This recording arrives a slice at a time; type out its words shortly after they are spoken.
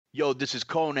Yo, this is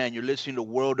Conan. You're listening to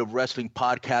World of Wrestling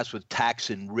podcast with Tax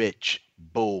and Rich.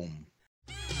 Boom.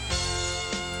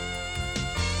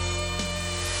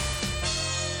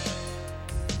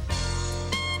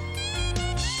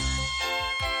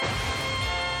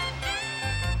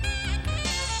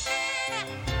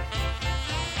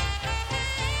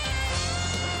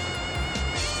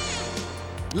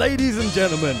 Ladies and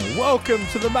gentlemen, welcome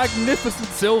to the magnificent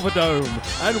Silverdome,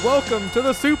 and welcome to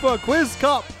the Super Quiz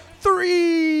Cup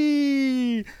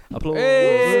 3! Applause.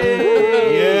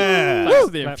 Yeah. Thanks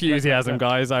for the enthusiasm,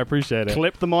 guys. I appreciate it.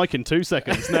 Clip the mic in 2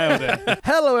 seconds. Nailed it.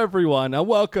 Hello, everyone, and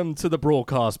welcome to the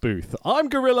broadcast booth. I'm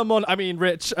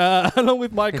Rich, along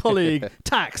with my colleague,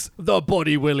 Tax the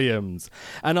Body Williams,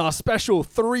 and our special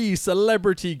 3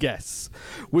 celebrity guests.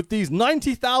 With these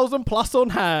 90,000 plus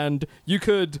on hand, you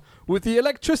could, with the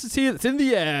electricity that's in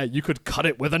the air, you could cut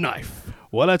it with a knife.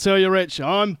 Well, I tell you, Rich,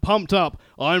 I'm pumped up.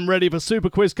 I'm ready for Super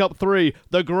Quiz Cup 3,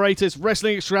 the greatest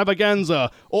wrestling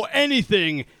extravaganza, or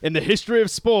anything in the history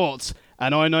of sports.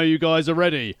 And I know you guys are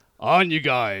ready. Aren't you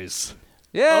guys?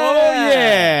 Yeah! Oh, yeah!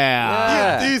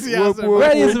 Yeah. Enthusiasm.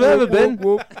 Ready as I've ever been.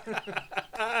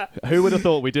 Who would have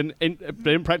thought we didn't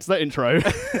practice that intro? I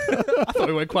thought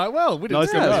it went quite well. We didn't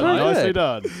Nicely do done. that. really Nicely good.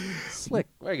 done. Slick.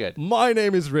 Very good. My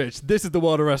name is Rich. This is the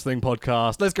World of Wrestling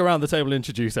podcast. Let's go around the table and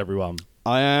introduce everyone.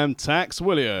 I am Tax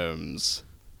Williams.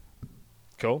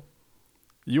 Cool.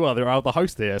 You are the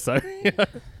host here, so it's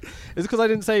because I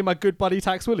didn't say my good buddy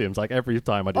Tax Williams like every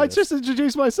time I do. I this. just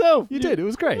introduced myself. You did. It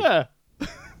was great. Yeah.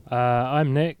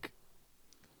 I'm Nick.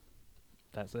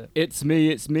 That's it. It's me,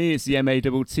 it's the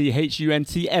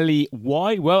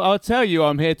MATTHUNTLEY. Well, I'll tell you,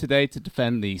 I'm here today to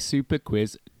defend the Super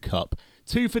Quiz Cup.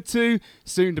 2 for 2,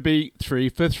 soon to be 3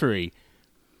 for 3.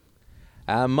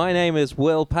 My name is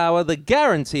Will Power, the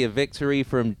guarantee of victory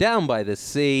from down by the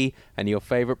sea, and your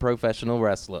favorite professional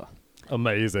wrestler.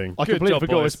 Amazing. I Good completely job,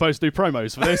 forgot I was boys. supposed to do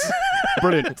promos for this.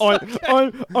 Brilliant.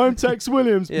 I'm Tex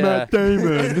Williams, Yeah. Matt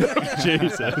Damon.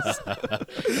 Jesus.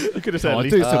 You could have said I'll at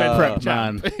least do some a prep,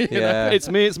 champ. man. Yeah. It's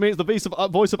me, it's the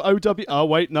voice of OW. Oh,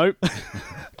 wait, no.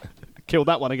 Killed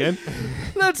that one again.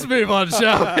 Let's move on,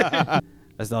 shall we?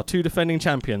 As our 2 defending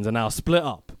champions are now split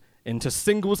up into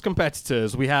singles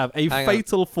competitors, we have a Hang on.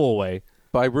 fatal 4-way.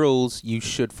 By rules, you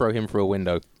should throw him through a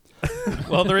window.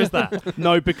 Well, there is that.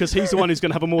 No, because he's the one who's going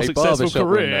to have a more A successful barbershop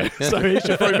career. window. So he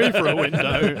should throw me for a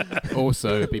window.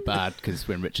 Also, it'd be bad because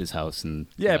we're in Rich's house and...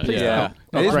 Yeah, please Yeah.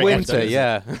 don't. It is great winter, windows.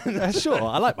 yeah. Sure,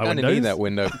 I like my And windows. need that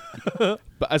window.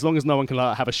 But as long as no one can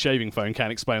have a shaving foam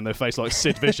can explain on their face like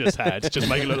Sid Vicious had, just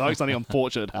make it look like something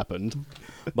unfortunate happened.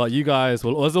 But you guys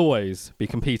will, as always, be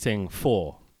competing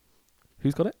for...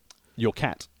 Who's got it? Your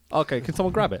cat. Okay, can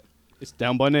someone grab it? It's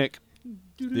down by Nick.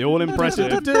 The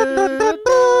all-impressive.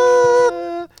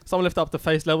 Someone lift up the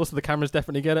face level so the cameras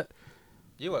definitely get it.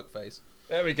 You work face.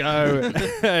 There we go.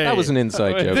 That was an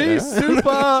inside joke. The there.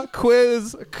 Super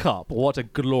Quiz Cup. What a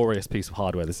glorious piece of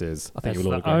hardware this is. I think That's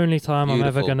you'll all the agree. only time I'm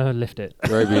ever Beautiful. going to lift it.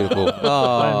 Very beautiful.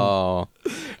 Oh.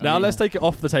 Now let's take it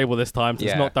off the table this time so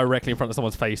it's Yeah. not directly in front of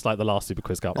someone's face like the last Super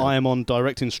Quiz Cup. I am on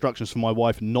direct instructions from my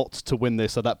wife not to win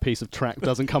this so that piece of track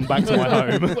doesn't come back to my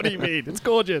home. What do you mean? It's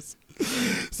gorgeous.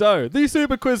 So, the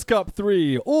Super Quiz Cup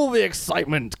 3, all the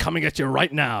excitement coming at you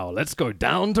right now. Let's go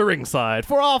down to ringside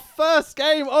for our first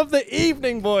game of the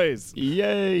evening, boys.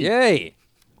 Yay. Yay.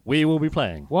 We will be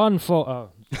playing. 1 for... Oh.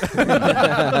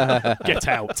 Get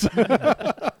out.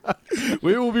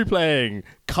 We will be playing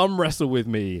Come Wrestle With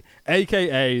Me,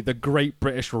 a.k.a. the Great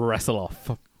British Wrestle-Off.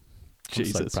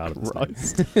 Jesus proud of this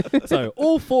Christ. So,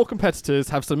 all 4 competitors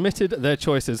have submitted their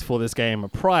choices for this game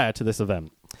prior to this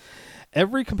event.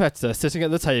 Every competitor sitting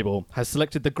at the table has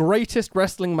selected the greatest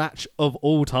wrestling match of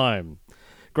all time.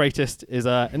 Greatest is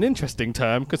an interesting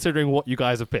term considering what you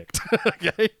guys have picked.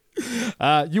 Okay,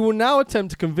 you will now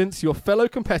attempt to convince your fellow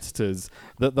competitors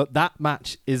that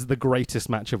match is the greatest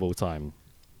match of all time.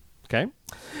 Okay,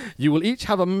 you will each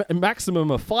have a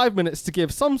maximum of 5 minutes to give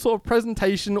some sort of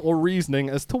presentation or reasoning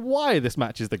as to why this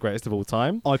match is the greatest of all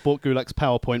time. I bought Gulak's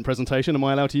PowerPoint presentation. Am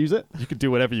I allowed to use it? You can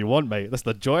do whatever you want, mate. That's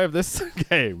the joy of this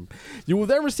game. You will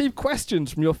then receive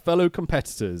questions from your fellow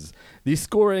competitors. The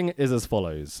scoring is as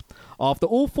follows. After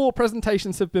all 4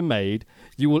 presentations have been made,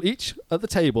 you will each at the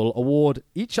table award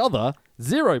each other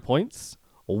 0 points,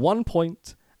 1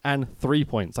 point, and 3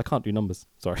 points. I can't do numbers.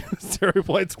 Sorry. 0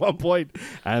 points, 1 point,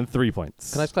 and 3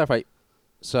 points. Can I just clarify?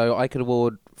 So I could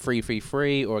award 3, 3,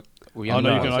 3, or We Oh, no,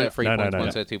 you one can- set 3 no, points, no, one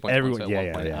no. set 2 points, Everyone, one set 1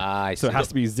 yeah, point. yeah. Ah, I So it see. has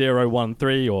to be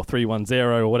 0-1-3 or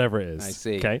 3-1-0 or whatever it is. I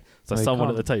see. Okay, so No, you someone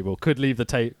can't. at the table could leave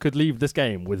could leave this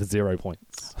game with 0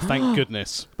 points, Thank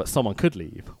goodness. but someone could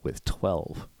leave with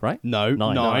 12. Right? No,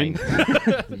 Nine. 9.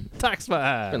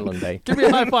 Taxman. Been a long day. Give me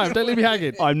a high five. Don't leave me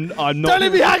hanging. I'm not. Don't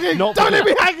leave me hanging. Not Don't for- leave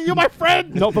me hanging. You're my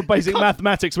friend. Not for basic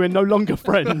mathematics. We're no longer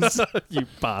friends. You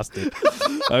bastard.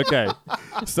 Okay.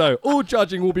 So all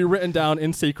judging will be written down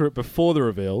in secret before the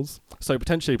reveals. So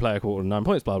potentially player caught 9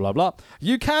 points, blah, blah, blah.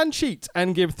 You can cheat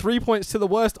and give 3 points to the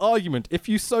worst argument if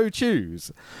you so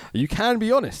choose. You can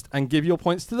be honest and give your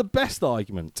points to the best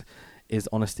argument. Is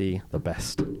honesty the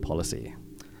best policy?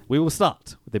 We will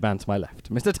start with the man to my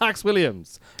left. Mr. Tax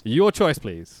Williams, your choice,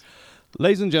 please.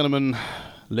 Ladies and gentlemen,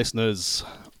 listeners,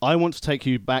 I want to take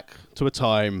you back to a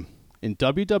time in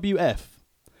WWF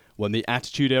when the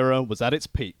Attitude Era was at its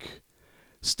peak.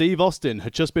 Steve Austin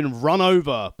had just been run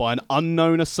over by an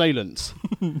unknown assailant.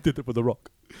 Did it for The Rock.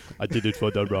 I did it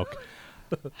for The Rock.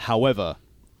 However,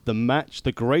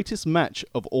 the greatest match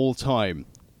of all time,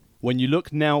 when you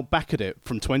look now back at it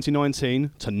from 2019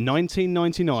 to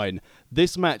 1999,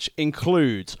 this match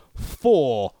includes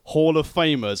 4 Hall of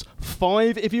Famers,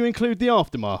 5 if you include the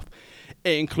Aftermath.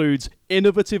 It includes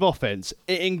innovative offense.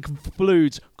 It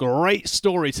includes great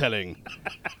storytelling.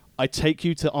 I take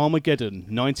you to Armageddon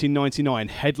 1999,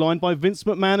 headlined by Vince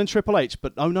McMahon and Triple H.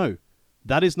 But oh no,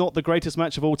 that is not the greatest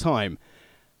match of all time.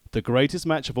 The greatest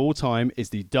match of all time is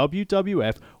the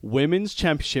WWF Women's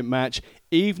Championship match,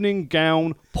 evening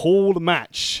gown pool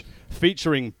match,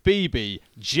 featuring BB,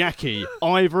 Jackie,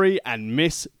 Ivory, and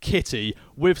Miss Kitty,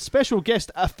 with special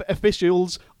guest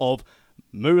officials of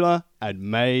Moolah and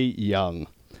Mae Young.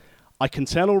 I can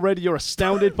tell already you're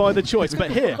astounded by the choice,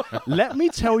 but here, let me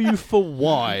tell you for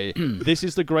why this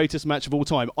is the greatest match of all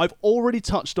time. I've already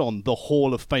touched on the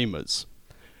Hall of Famers.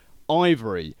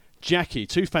 Ivory, Jackie,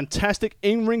 2 fantastic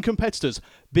in-ring competitors,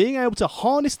 being able to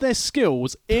harness their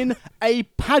skills in a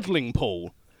paddling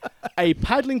pool. A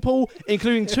paddling pool,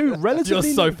 including 2 You're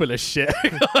relatively... so full of shit.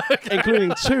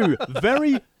 including 2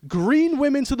 very green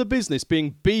women to the business,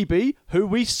 being BB, who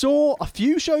we saw a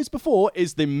few shows before,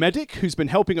 is the medic who's been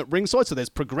helping at ringside, so there's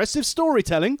progressive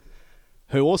storytelling,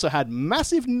 who also had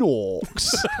massive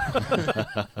norks.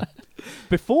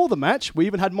 Before the match, we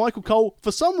even had Michael Cole,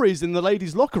 for some reason, in the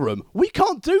ladies' locker room. We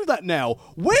can't do that now.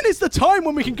 When is the time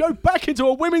when we can go back into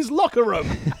a women's locker room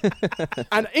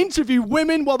and interview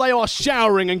women while they are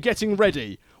showering and getting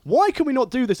ready? Why can we not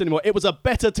do this anymore? It was a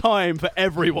better time for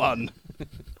everyone.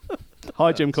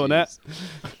 Hi, Jim Cornette.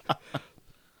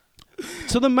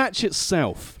 To the match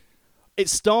itself.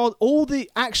 All the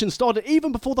action started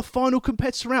even before the final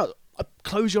competitor out.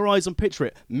 Close your eyes and picture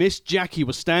it. Miss Jackie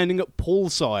was standing at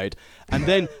poolside, and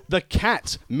then the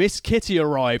cat, Miss Kitty,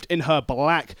 arrived in her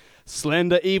black,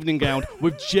 slender evening gown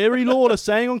with Jerry Lawler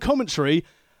saying on commentary,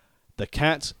 the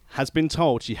cat has been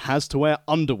told she has to wear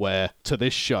underwear to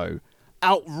this show.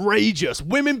 Outrageous.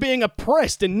 Women being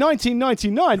oppressed in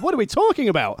 1999. What are we talking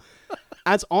about?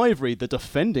 As Ivory, the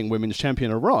defending women's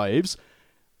champion, arrives,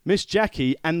 Miss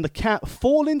Jackie and the cat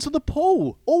fall into the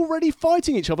pool, already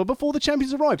fighting each other before the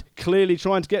champions arrived, clearly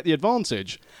trying to get the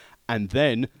advantage. And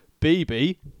then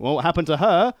BB, well, what happened to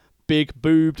her? Big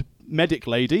boobed medic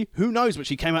lady, who knows, but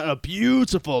she came out in a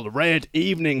beautiful red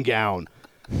evening gown.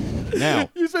 Now,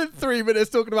 You spent 3 minutes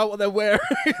talking about what they're wearing.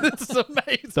 This is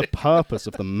amazing. the purpose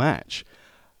of the match.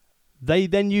 They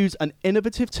then use an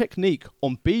innovative technique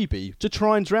on BB to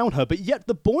try and drown her, but yet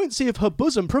the buoyancy of her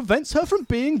bosom prevents her from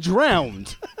being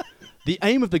drowned. The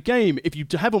aim of the game, if you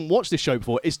haven't watched this show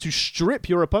before, is to strip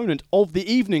your opponent of the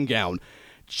evening gown.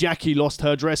 Jackie lost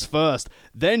her dress first,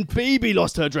 then BB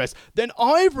lost her dress, then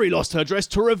Ivory lost her dress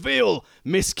to reveal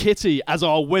Miss Kitty as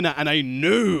our winner and a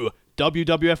new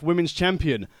WWF Women's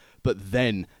Champion. But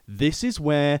then, this is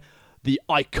where the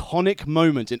iconic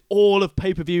moment in all of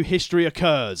pay-per-view history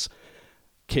occurs.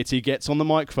 Kitty gets on the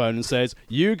microphone and says,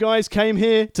 "You guys came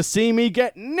here to see me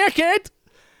get naked!"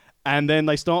 And then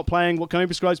they start playing what can only be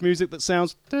described as music that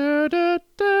sounds da, da,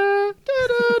 da, da,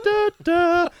 da, da,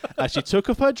 da, as she took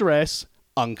off her dress,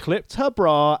 unclipped her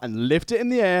bra, and lifted it in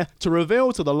the air to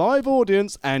reveal to the live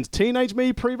audience and Teenage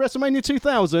Me pre-WrestleMania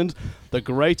 2000 the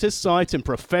greatest sight in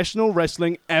professional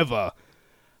wrestling ever.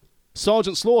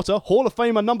 Sergeant Slaughter, Hall of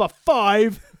Famer number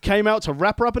 5, came out to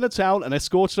wrap her up in a towel and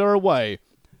escorted her away,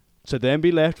 to then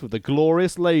be left with the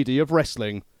glorious lady of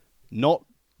wrestling, not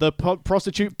the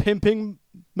prostitute pimping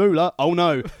Moolah. Oh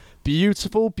no,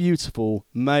 beautiful, beautiful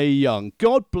Mae Young.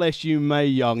 God bless you, Mae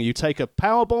Young. You take a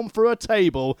powerbomb through a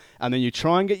table and then you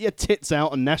try and get your tits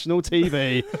out on national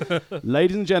TV.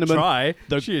 Ladies and gentlemen, Try.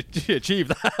 the- She achieved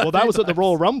that. well, that was at the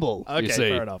Royal Rumble, Okay, you see,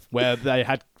 fair enough. where they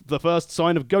had the first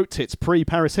sign of goat tits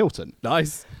pre-Paris Hilton.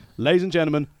 Nice. Ladies and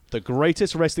gentlemen, the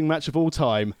greatest wrestling match of all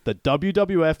time, the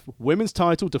WWF Women's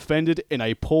title defended in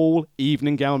a Paul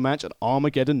evening gown match at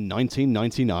Armageddon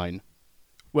 1999.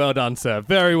 Well done, sir.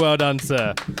 Very well done,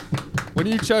 sir. When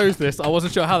you chose this, I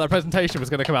wasn't sure how that presentation was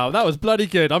going to come out. That was bloody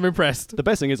good. I'm impressed. The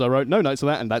best thing is I wrote no notes on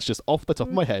that, and that's just off the top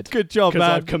of my head. Good job, Because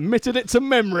man. I've committed it to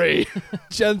memory.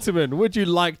 Gentlemen, would you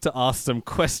like to ask some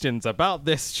questions about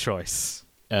this choice?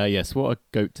 Yes, what are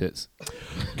goat tits?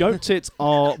 Goat tits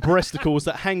are breasticles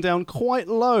that hang down quite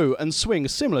low and swing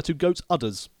similar to goat's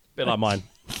udders. Bit like mine.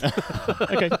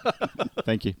 Okay.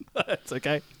 Thank you. It's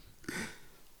okay.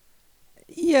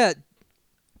 Yeah,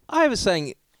 I was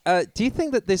saying, do you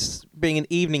think that this being an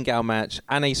evening gown match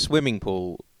and a swimming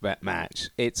pool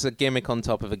match, it's a gimmick on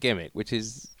top of a gimmick, which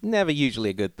is never usually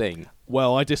a good thing?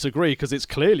 Well, I disagree, because it's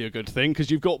clearly a good thing, because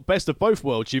you've got best of both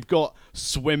worlds. You've got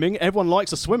swimming. Everyone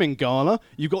likes a swimming gala.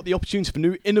 You've got the opportunity for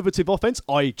new innovative offense,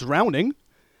 i.e. drowning.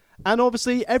 And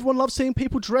obviously, everyone loves seeing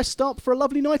people dressed up for a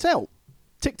lovely night out.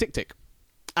 Tick, tick, tick.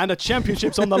 And a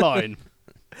championship's on the line.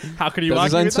 How can you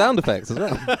Does his argue own with sound effects as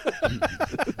well.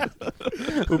 that?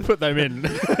 We'll put them in.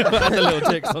 Add the little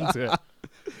ticks onto it.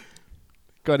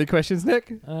 Got any questions,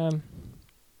 Nick? I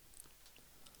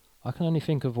can only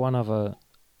think of one other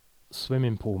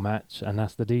swimming pool match, and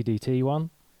that's the DDT one.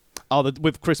 Oh,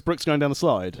 with Chris Brooks going down the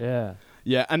slide? Yeah.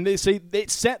 Yeah, and it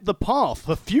set the path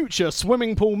for future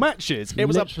swimming pool matches. It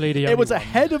was Literally the it only was one.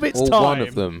 ahead of its Or time. one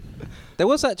of them. There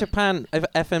was that Japan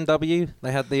FMW.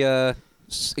 They had the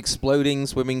exploding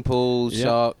swimming pool Yeah.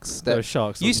 sharks. There were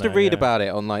sharks, Used to wasn't there? read Yeah. about it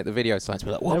on like the video sites.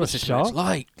 But like, what There was was this match shark?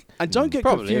 like? And don't get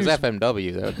Probably it confused. was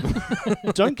FMW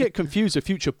though. Don't get confused with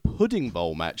future pudding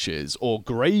bowl matches or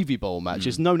gravy bowl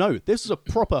matches. No. This is a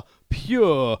proper,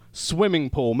 pure swimming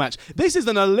pool match. This is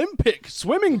an Olympic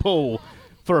swimming pool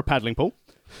for a paddling pool.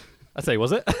 I say,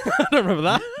 was it? I don't remember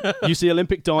that. You see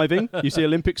Olympic diving. You see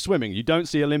Olympic swimming. You don't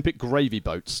see Olympic gravy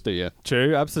boats, do you?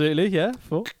 True, absolutely, yeah.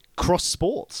 Full. Cross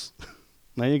sports.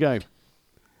 There you go.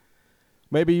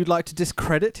 Maybe you'd like to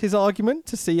discredit his argument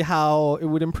to see how it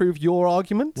would improve your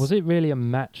argument? Was it really a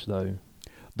match, though?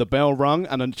 The bell rung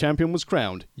and a champion was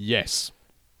crowned. Yes.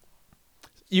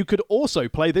 You could also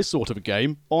play this sort of a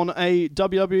game on a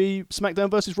WWE SmackDown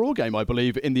vs. Raw game, I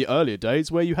believe, in the earlier days,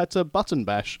 where you had to button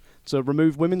bash to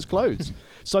remove women's clothes.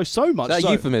 So much That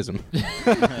so. euphemism.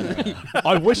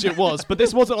 I wish it was, but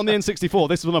this wasn't on the N64.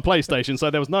 This was on a PlayStation, so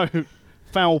there was no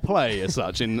foul play as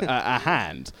such in a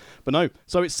hand. But no,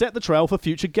 so it set the trail for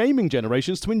future gaming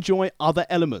generations to enjoy other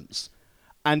elements,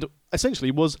 and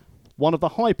essentially was one of the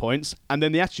high points. And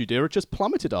then the Attitude Era just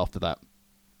plummeted after that.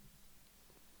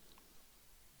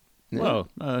 Well,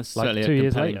 certainly 2 a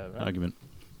years compelling later, right? argument.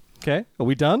 Okay, are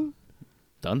we done?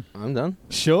 Done. I'm done.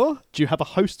 Sure? Do you have a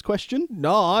host question?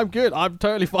 No, I'm good. I'm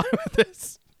totally fine with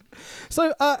this.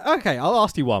 So, okay, I'll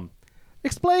ask you one.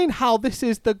 Explain how this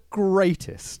is the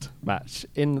greatest match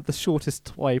in the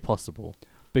shortest way possible.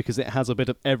 Because it has a bit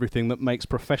of everything that makes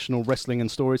professional wrestling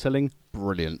and storytelling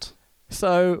brilliant.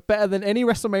 So, better than any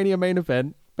WrestleMania main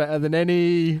event, better than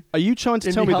any... Are you trying to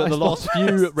In tell the me that the highest last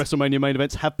few WrestleMania main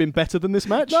events have been better than this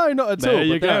match? No, not at There all.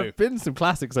 you but there go. have been some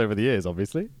classics over the years,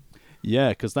 obviously. Yeah,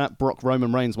 because that Brock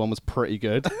Roman Reigns one was pretty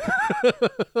good.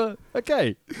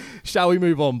 Okay, shall we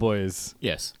move on, boys?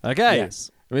 Yes. Okay, Yes.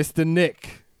 Mr.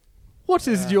 Nick, what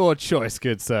is your choice,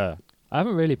 good sir? I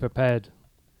haven't really prepared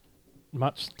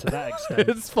much to that extent.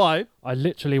 It's fine. I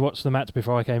literally watched the match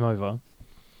before I came over.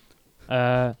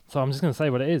 So I'm just going to say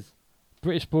what it is.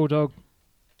 British Bulldog,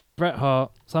 Bret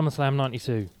Hart, SummerSlam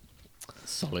 92.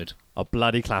 Solid. A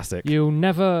bloody classic. You'll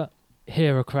never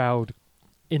hear a crowd,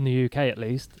 in the UK at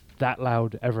least, that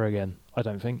loud ever again, I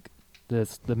don't think.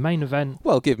 There's the main event.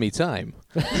 Well, give me time.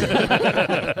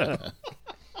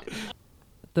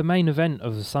 The main event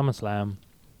of the SummerSlam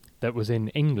that was in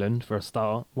England for a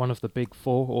start, one of the big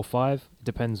 4 or 5,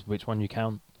 depends which one you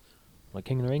count. Like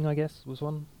King of the Ring, I guess, was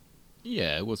one.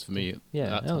 Yeah, it was for me.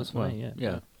 Yeah, at that time was as well. for me, yeah.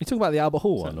 Yeah. You talking about the Albert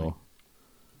Hall one, Certainly. or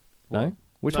no?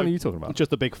 Which No. one are you talking about?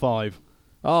 Just the big 5.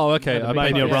 Oh, okay. the I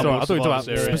Mania mean, Rumble, sorry, I thought you were talking about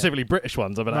Survivor Series. specifically British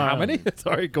ones. I mean, No, how no. many?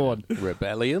 Sorry, go on.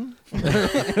 Rebellion.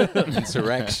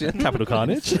 Insurrection. Capital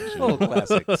Carnage. All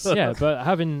classics. Yeah, but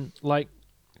having, like,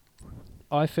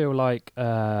 I feel like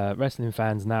wrestling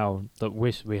fans now that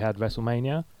wish we had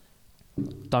WrestleMania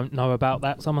don't know about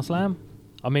that SummerSlam.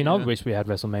 I mean, I Yeah. wish we had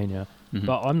WrestleMania, Mhm.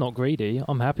 but I'm not greedy.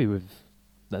 I'm happy with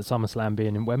that SummerSlam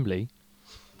being in Wembley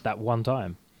that one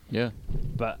time. Yeah.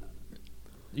 But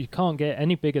you can't get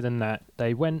any bigger than that.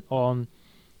 They went on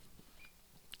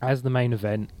as the main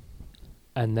event,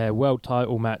 and their world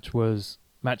title match was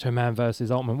Macho Man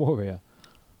versus Ultimate Warrior.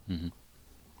 Mm-hmm.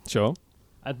 Sure.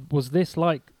 And was this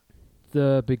like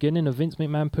the beginning of Vince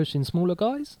McMahon pushing smaller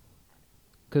guys?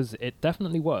 Because it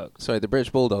definitely worked. Sorry, the British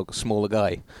Bulldog, smaller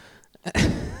guy.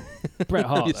 Bret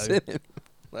Hart, You though. said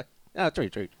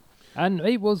it. True. And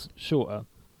he was shorter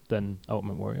than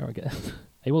Ultimate Warrior, I guess.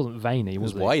 He wasn't veiny, It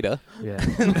was was he? wider. Yeah.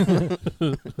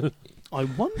 I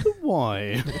wonder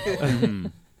why.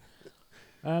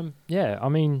 Yeah, I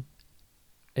mean,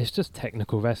 it's just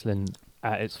technical wrestling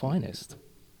at its finest.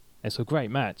 It's a great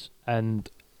match, and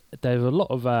there's a lot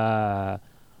of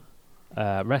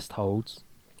rest holds,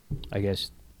 I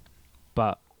guess,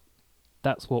 but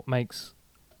that's what makes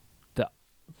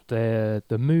the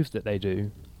moves that they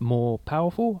do more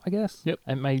powerful, I guess. Yep.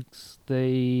 It makes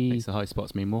Makes the high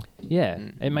spots mean more. Yeah,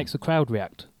 it makes the crowd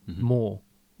react more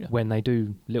Yeah. when they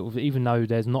do little. Even though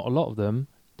there's not a lot of them,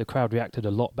 the crowd reacted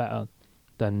a lot better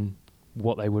than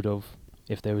what they would have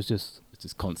if there was just. It's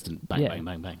just constant bang, Yeah. bang,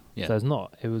 bang, bang. Yeah. So it's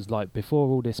not. It was like before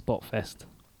all this spot fest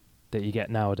that you get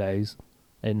nowadays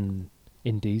in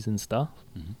indies and stuff,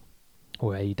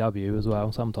 or AEW as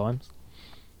well sometimes.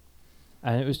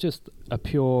 And it was just a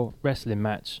pure wrestling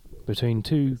match between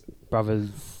two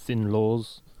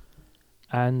brothers-in-laws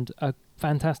and a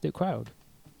fantastic crowd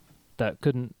that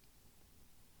couldn't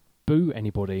boo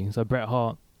anybody. So Bret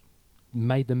Hart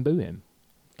made them boo him.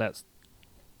 That's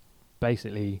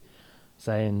basically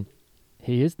saying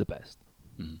he is the best.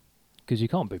 Because you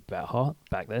can't boo Bret Hart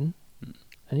back then.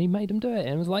 And he made them do it. And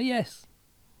it was like, yes,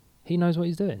 he knows what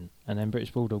he's doing. And then British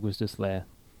Bulldog was just there.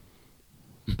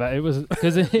 But it was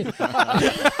because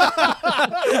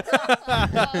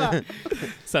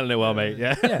Selling it well, mate.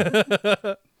 Yeah. yeah,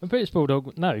 a British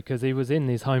Bulldog, no, because he was in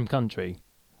his home country,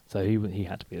 so he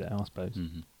had to be there, I suppose.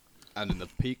 And in the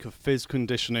peak of phys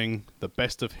conditioning, the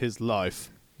best of his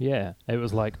life. Yeah, it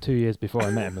was like 2 years before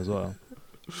I met him as well.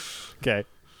 Okay.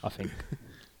 I think,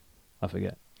 I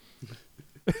forget.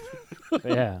 But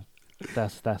yeah,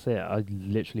 that's it. I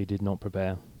literally did not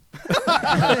prepare.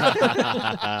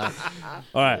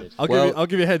 All right. I'll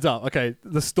give you a heads up. Okay.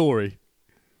 The story.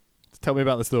 Tell me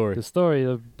about the story. The story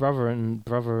of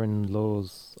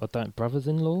brother-in-laws.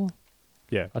 Brothers-in-law.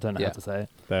 Yeah. I don't know Yeah. how to say it.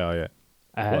 They are. Yeah.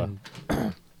 And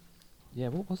yeah,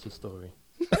 what was the story?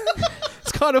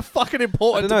 It's kind of fucking I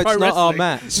important. don't know, to it's pro not our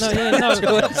wrestling. match.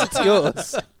 No, It's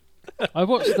yours. I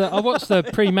watched the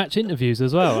pre-match interviews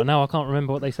as well, and now I can't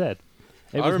remember what they said.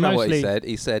 It I was remember what he mostly- said.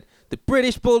 He said, the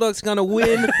British Bulldog's going to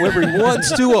win whether he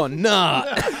wants to or not.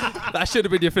 That should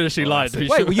have been your finishing line. to be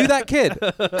Wait, sure. were you that kid?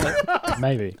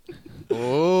 Maybe.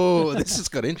 Oh, this has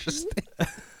got interesting.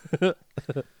 It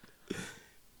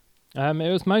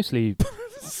was mostly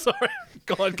Sorry.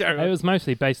 Go on, carry on. it was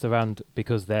mostly based around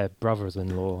because they're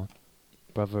brothers-in-law,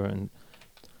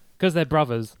 because they're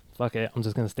brothers. Fuck it, I'm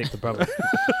just gonna stick to brothers.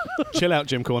 Chill out,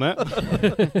 Jim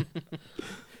Cornette.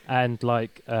 And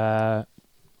like,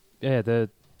 it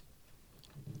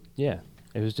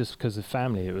was just because of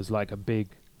family. It was like a big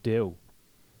deal.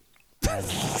 And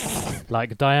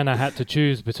like Diana had to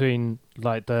choose between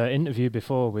like the interview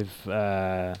before with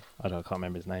I can't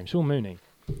remember his name, Sean Mooney.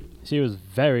 She was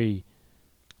very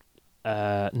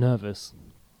nervous,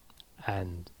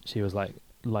 and she was like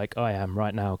I am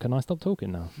right now. Can I stop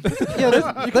talking now?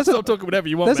 Yeah, You can stop talking whatever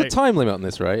you want, there's a mate. time limit on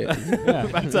this, right? Yeah,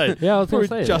 That's it. yeah, I was gonna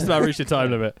Probably say just it. about reached the time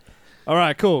limit. All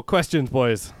right, cool. Questions,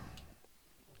 boys.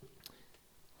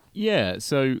 Yeah,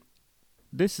 so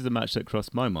this is a match that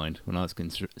crossed my mind when I was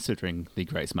considering the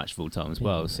greatest match of all time as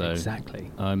well. So exactly.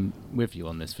 I'm with you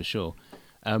on this for sure.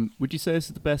 Would you say this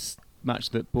is the best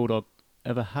match that Bulldog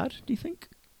ever had, do you think?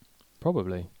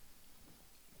 Probably.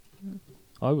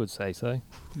 I would say so.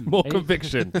 More He-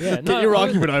 conviction. Yeah, Get no, your I-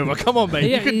 argument over. Come on, mate.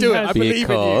 Yeah, you can he do it. has- I believe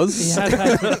in you.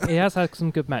 Because He has had some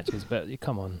good matches, but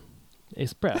come on,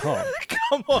 it's Bret Hart.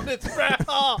 Come on, it's Bret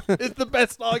Hart. It's the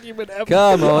best argument ever.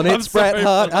 come on, I'm it's Bret sorry,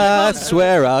 Hart. I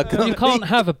swear I can't. You can't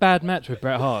have a bad match with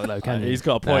Bret Hart, though, can you? He's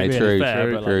got a point. No, really true, fair,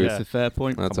 true, but true. Like, It's a fair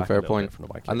point. That's Come a back fair little point. bit from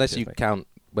the mic, Unless you cheers, mate. count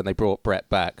when they brought Bret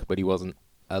back, but he wasn't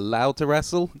allowed to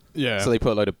wrestle. Yeah. So they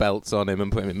put a load of belts on him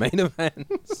and put him in main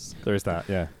events. There is that,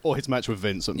 yeah. Or his match with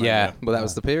Vince at Yeah, Mania. well, that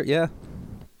was the period. Yeah.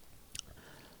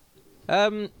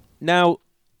 Now,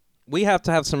 we have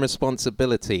to have some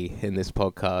responsibility in this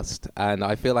podcast, and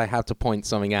I feel I have to point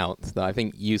something out that I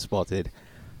think you spotted.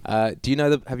 Do you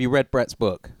know? Have you read Bret's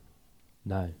book?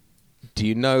 No, Do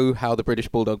you know how the British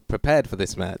Bulldog prepared for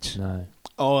this match? no.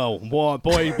 Oh, what,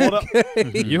 boy, what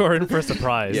a... You are in for a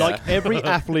surprise. Like every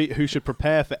athlete who should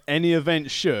prepare for any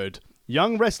event should.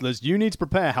 Young wrestlers, you need to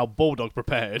prepare how Bulldog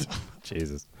prepared.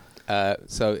 Jesus.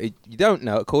 You don't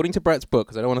know, according to Bret's book,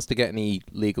 because I don't want us to get any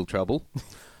legal trouble.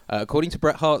 According to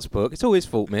Bret Hart's book, it's all his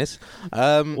fault, miss.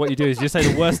 What you do is you say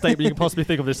the worst statement you can possibly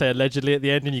think of, just say allegedly at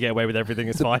the end, and you get away with everything.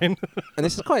 It's fine. And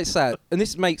this is quite sad. And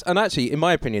actually, in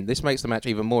my opinion, this makes the match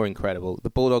even more incredible. The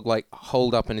Bulldog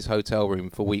holed up in his hotel room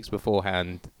for weeks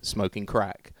beforehand, smoking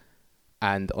crack,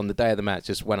 and on the day of the match,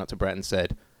 just went up to Bret and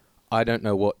said, "I don't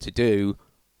know what to do.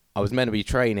 I was meant to be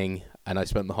training, and I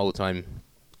spent the whole time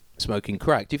smoking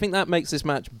crack." Do you think that makes this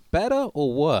match better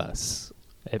or worse?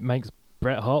 It makes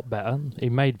Bret Hart better. He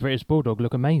made British Bulldog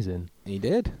look amazing. He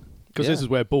did. Because this is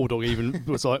where Bulldog even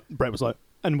was like, Bret was like,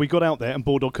 and we got out there and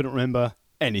Bulldog couldn't remember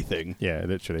anything. Yeah,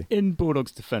 literally. In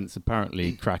Bulldog's defence,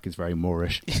 apparently crack is very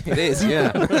Moorish. It is,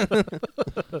 yeah.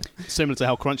 Similar to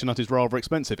how Crunchy Nut is rather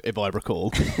expensive, if I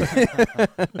recall.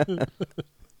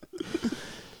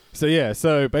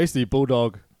 So basically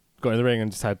Bulldog got in the ring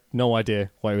and just had no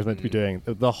idea what he was meant to be doing.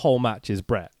 The whole match is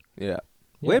Bret. Yeah.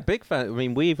 We're big fans. I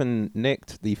mean, we even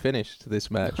nicked the finish to this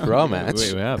match for our match.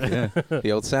 We have, yeah.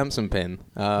 The old Samson pin.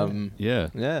 Yeah. Yeah.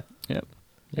 Yep. Yeah,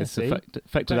 It's see?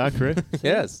 affected our career.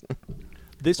 Yes.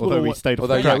 This will Although we always, stayed off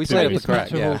Although, the yeah, crack. we stayed didn't up the crack,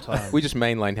 Match of yeah. all time. We just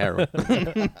mainline heroin.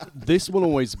 this will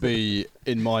always be,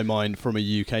 in my mind, from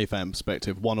a UK fan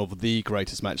perspective, one of the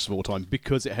greatest matches of all time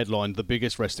because it headlined the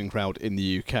biggest wrestling crowd in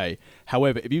the UK.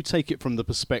 However, if you take it from the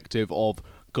perspective of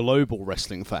global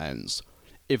wrestling fans,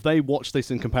 if they watch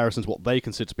this in comparison to what they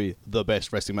consider to be the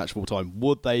best wrestling match of all time,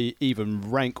 would they even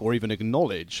rank or even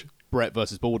acknowledge Bret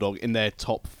versus Bulldog in their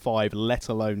top 5, let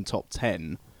alone top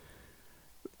 10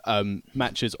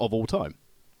 matches of all time?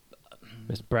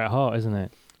 It's Bret Hart, isn't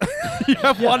it? You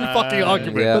have one fucking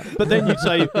argument. Yeah. But then you'd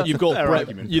say you've got Fair Bret.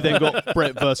 argument. You then got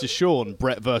Bret versus Shawn,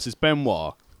 Bret versus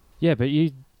Benoit, Yeah, but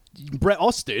you Bret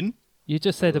Austin.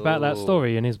 just said about that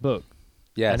story in his book,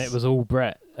 Yes. and it was all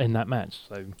Bret in that match.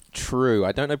 So True.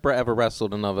 I don't know if Bret ever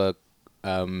wrestled another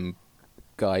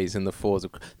guys in the fours.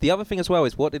 The other thing as well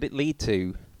is, what did it lead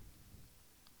to?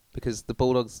 Because the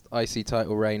Bulldog's IC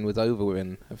title reign was over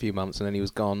within a few months and then he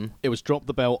was gone. It was drop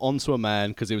the belt onto a man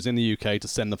because he was in the UK to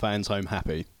send the fans home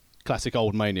happy. Classic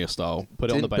old Mania style. Put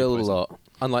it on the Didn't build a babyface. lot.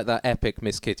 Unlike that epic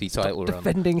Miss Kitty title run.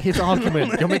 Defending his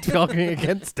argument. You're meant to be arguing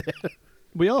against it.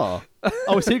 We are.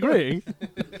 Oh, is he agreeing?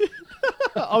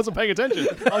 I wasn't paying attention.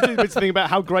 I was just thinking about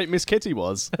how great Miss Kitty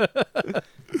was.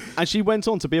 And she went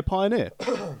on to be a pioneer.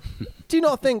 Do you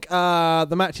not think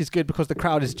the match is good because the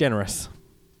crowd is generous?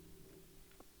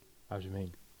 how do you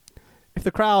mean? If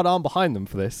the crowd aren't behind them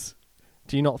for this,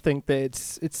 do you not think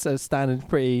that it's a standard,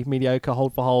 pretty mediocre,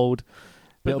 hold for hold,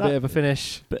 But little bit of a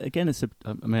finish? But again,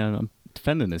 I'm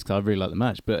defending this because I really like the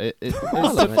match, but it's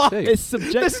fuck? it's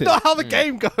subjective. That's not how the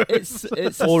game goes.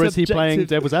 It's Or is he playing subjective-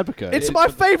 devil's advocate? It's my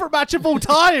favourite match of all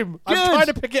time. I'm Good. trying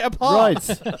to pick it apart.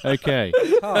 Right. Okay.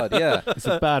 Hard, yeah. It's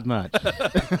a bad match.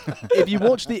 If you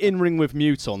watch the in-ring with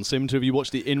Mute on, similar to if you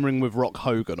watch the in-ring with Rock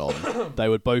Hogan on, they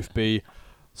would both be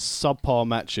subpar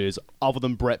matches, other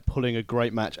than Bret pulling a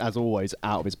great match, as always,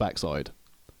 out of his backside.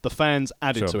 The fans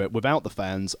added to it. Without the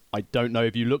fans, I don't know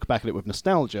if you look back at it with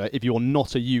nostalgia, if you're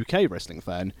not a UK wrestling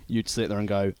fan, you'd sit there and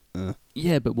go,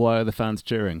 Yeah, but why are the fans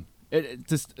cheering?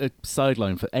 Just a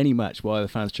sideline for any match. Why are the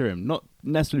fans cheering? Not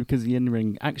necessarily because of the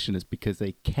in-ring action, it's because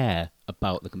they care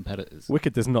about the competitors.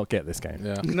 Wicked does not get this game.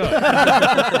 Yeah. No,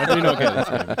 I do not get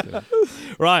this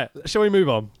game. Right, shall we move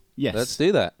on? Yes. Let's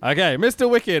do that. Okay, Mr.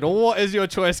 Wicked, what is your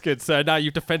choice, good sir? Now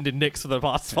you've defended Nix for the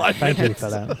past 5 Thank you minutes. for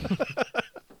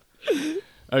that.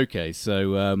 Okay,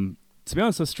 so to be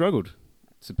honest, I struggled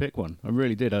to pick one. I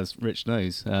really did, as Rich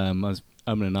knows. I was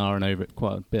umming and ahhing over it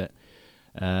quite a bit.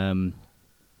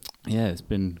 Yeah, it's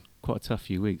been quite a tough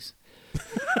few weeks.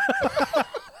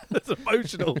 It's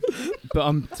emotional. But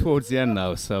I'm towards the end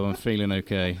now, so I'm feeling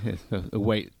okay. The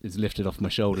weight is lifted off my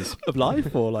shoulders. Of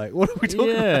life, or like, what are we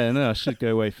talking about? Yeah, no, I should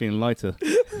go away feeling lighter.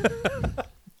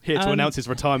 here to announce his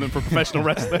retirement from professional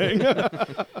wrestling.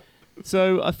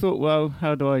 So I thought, well,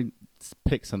 how do I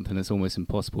pick something that's almost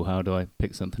impossible? How do I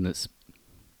pick something that's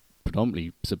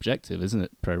predominantly subjective, isn't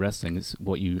it? Pro wrestling is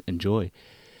what you enjoy.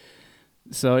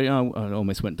 So I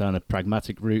almost went down a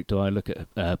pragmatic route. Do I look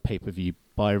at pay-per-view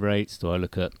buy rates? Do I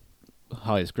look at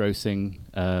highest grossing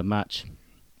match?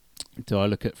 Do I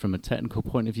look at from a technical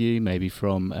point of view? Maybe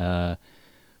from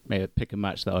maybe pick a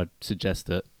match that I'd suggest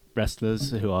that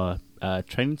wrestlers who are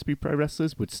training to be pro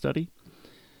wrestlers would study.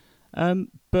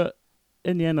 But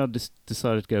in the end, I just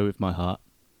decided to go with my heart,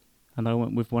 and I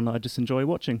went with one that I just enjoy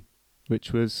watching,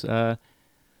 which was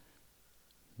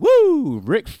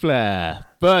Ric Flair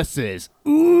versus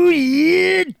ooh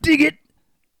yeah, dig it,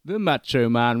 the Macho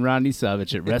Man Randy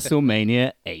Savage at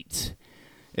WrestleMania 8.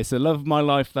 It's the love of my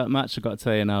life, that match. I got to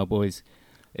tell you now, boys.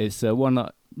 It's one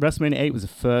that WrestleMania 8 was the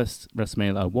first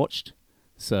WrestleMania that I watched,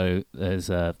 so there's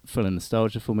full of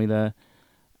nostalgia for me there.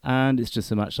 and it's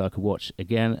just a match that I could watch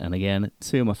again and again.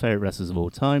 Two of my favourite wrestlers of all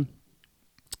time.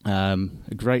 A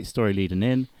great story leading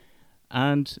in,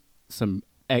 and some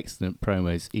excellent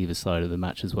promos either side of the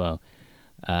match as well.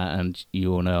 And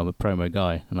you all know I'm a promo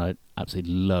guy, and I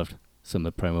absolutely loved some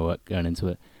of the promo work going into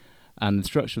it. And the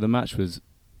structure of the match was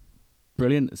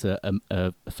brilliant. It's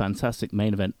a fantastic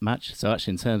main event match. So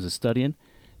actually, in terms of studying,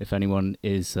 if anyone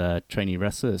is a trainee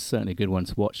wrestler, it's certainly a good one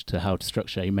to watch to how to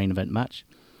structure a main event match.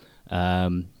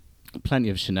 Plenty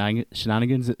of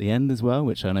shenanigans at the end as well,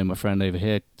 which I know my friend over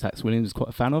here, Tax Williams, is quite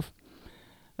a fan of.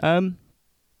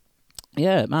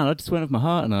 Yeah, man, I just went with my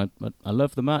heart, and I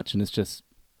love the match, and it's just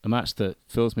a match that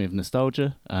fills me with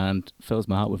nostalgia and fills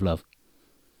my heart with love.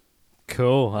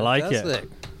 Cool, I like it. Fantastic.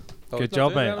 Good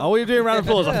job, mate. Oh, you're doing a round of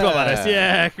applause. I forgot about this.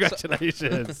 Yeah,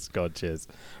 congratulations. God, cheers.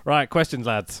 Right, questions,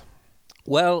 lads.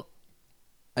 Well,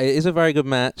 it is a very good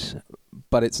match,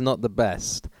 but it's not the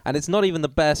best. And it's not even the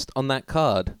best on that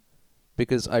card,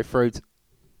 because I threw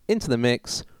into the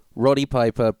mix Roddy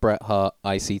Piper, Bret Hart,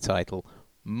 IC title.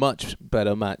 Much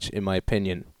better match, in my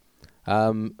opinion.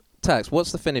 Tax,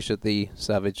 what's the finish of the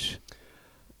Savage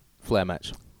Flair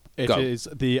match? It Go. is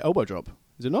the elbow drop.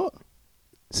 Is it not?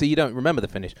 So you don't remember the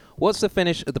finish. What's the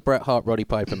finish of the Bret Hart, Roddy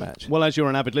Piper match? Well, as you're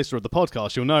an avid listener of the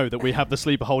podcast, you'll know that we have the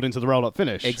sleeper hold into the roll-up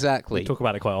finish. Exactly. We talk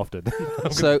about it quite often.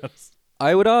 So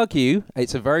I would argue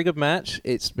it's a very good match.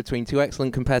 It's between two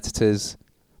excellent competitors.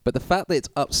 But the fact that it's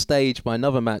upstaged by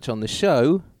another match on the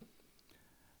show...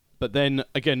 But then,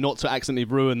 again, not to accidentally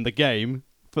ruin the game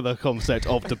for the concept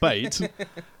of debate,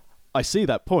 I see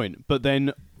that point. But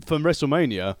then, from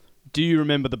WrestleMania, do you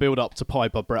remember the build-up to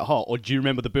Piper Bret Hart? Or do you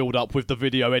remember the build-up with the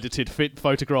video-edited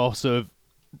photographs of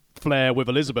Flair with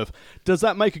Elizabeth? Does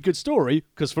that make a good story?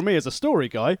 Because for me, as a story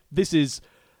guy, this is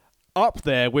up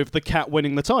there with the Cat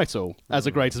winning the title as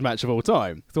the greatest match of all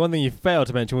time. The one thing you failed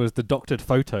to mention was the doctored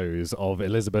photos of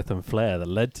Elizabeth and Flair that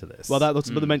led to this. Well, that was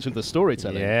the mention of the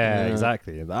storytelling. Yeah,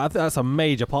 exactly. That's a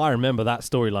major part. I remember that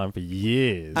storyline for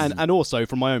years. And also,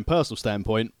 from my own personal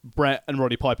standpoint, Bret and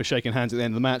Roddy Piper shaking hands at the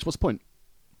end of the match, what's the point?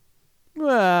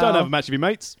 well, Don't have a match with your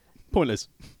mates. Pointless.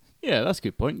 Yeah, that's a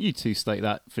good point. You two state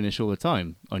that finish all the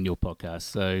time on your podcast,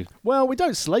 so... Well, we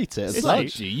don't slate it as It's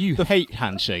such. you hate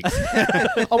handshakes.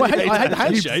 Oh, I hate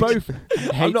handshakes. You both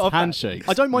hate handshakes.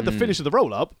 I don't mind the finish of the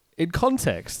roll-up. in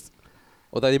context.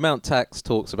 Although the amount Tax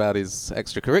talks about his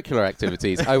extracurricular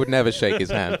activities, I would never shake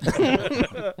his hand.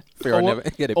 Fear I'd never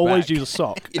get it Always back. use a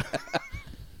sock.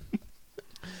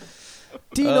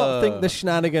 Do you not think the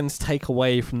shenanigans take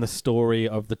away from the story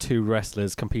of the two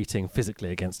wrestlers competing physically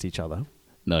against each other?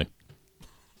 No.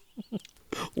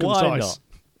 Why Concise.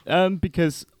 not?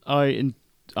 Because I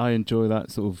enjoy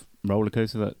that sort of roller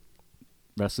coaster that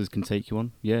wrestlers can take you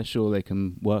on. Yeah, sure, they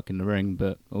can work in the ring,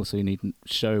 but also you need to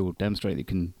show or demonstrate that you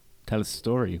can tell a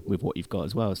story with what you've got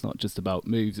as well. It's not just about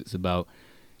moves, it's about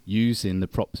using the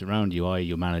props around you, i.e.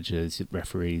 your managers, your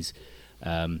referees,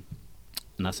 and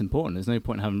that's important. There's no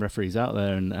point in having referees out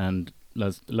there and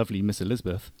lovely Miss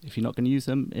Elizabeth if you're not going to use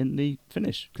them in the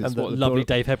finish. And the lovely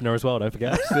Dave Hebner as well, don't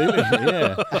forget. Absolutely,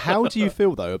 yeah. How do you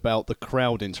feel, though, about the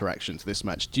crowd interaction to this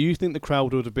match? Do you think the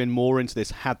crowd would have been more into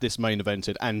this had this main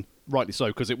evented, and rightly so,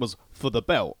 because it was for the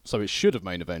belt, so it should have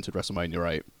main evented WrestleMania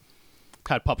 8?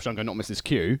 Had Papa Shango not missed his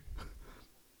cue.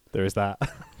 There is that.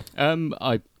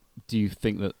 Do you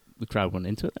think that the crowd went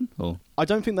into it then? Or I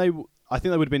don't think they... I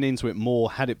think they would have been into it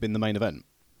more had it been the main event.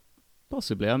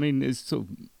 possibly. I mean, it's sort of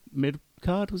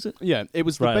mid-card, was it? Yeah, it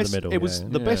was the Right in the best. middle, It was yeah.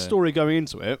 the best Yeah. story going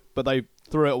into it, but they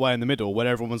threw it away in the middle when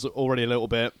everyone was already a little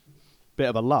bit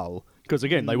of a lull. Because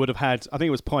again, they would have had. I think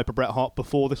it was Piper Bret Hart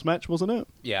before this match, wasn't it?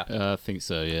 Yeah. I think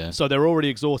so, yeah. So they're already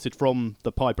exhausted from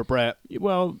the Piper Bret.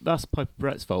 Well, that's Piper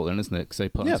Brett's fault then, isn't it? Because they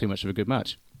put Yeah. on too much of a good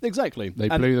match. Exactly. They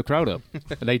And- blew the crowd up.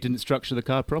 And they didn't structure the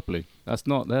card properly. That's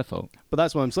not their fault. But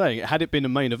that's what I'm saying. Had it been a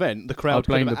main event, the crowd I'd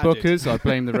blame could the have added. bookers. I'd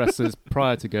blame the wrestlers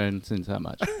prior to going into that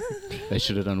match. They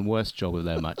should have done a worse job with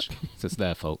their match. So it's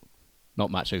their fault. Not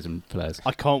Machos and Flairs.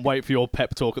 I can't wait for your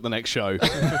pep talk at the next show.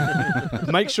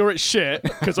 Make sure it's shit,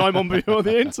 because I'm on before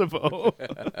the interval.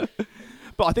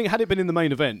 But I think had it been in the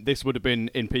main event, this would have been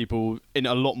in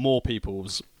a lot more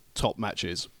people's top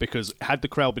matches, because had the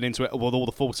crowd been into it with all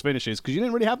the false finishes, because you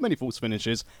didn't really have many false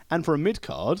finishes, and for a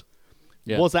mid-card,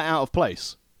 Yeah. was that out of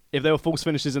place? If there were false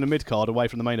finishes in a mid-card away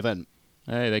from the main event?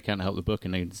 Hey, they can't help the book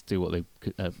and they just do what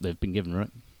they've been given, right?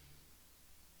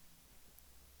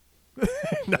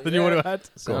 Nothing you want to add?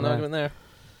 So an argument there.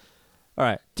 All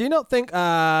right. Do you not think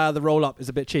the roll-up is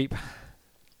a bit cheap?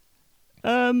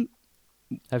 Have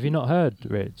you not heard,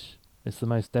 Rich? It's the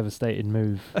most devastating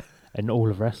move in all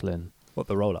of wrestling. What,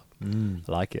 the roll-up?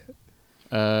 I like it.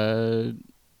 No,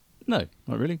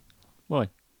 not really. Why?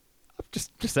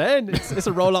 Just saying, it's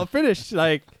a roll-up finish.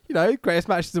 Like, you know, greatest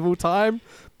matches of all time.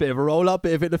 Bit of a roll-up,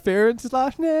 bit of interference. It's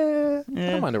like, nah. I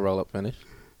don't mind a roll-up finish.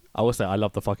 I will say I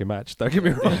love the fucking match. Don't get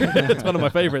me wrong. It's one of my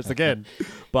favourites again.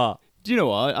 But Do you know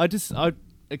what?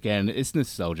 Again, it's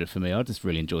nostalgia for me. I just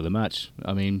really enjoy the match.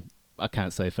 I mean, I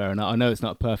can't say fair enough. I know it's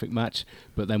not a perfect match,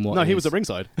 but then what? No, he is? was at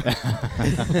ringside.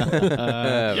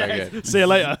 Very good. See you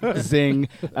later. Zing.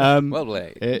 Well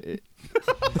played.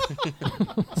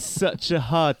 Such a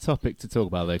hard topic to talk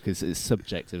about though, because it's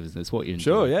subjective, isn't it? It's what you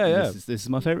enjoy. Sure, yeah, And yeah. This is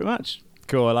my favourite match.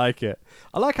 cool, I like it.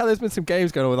 I like how there's been some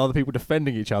games going on with other people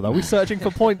defending each other. Are we searching for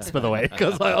points, by the way?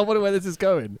 Because I wonder where this is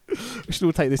going. We should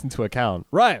all take this into account.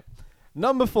 Right.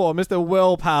 Number 4, Mr.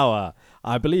 Willpower.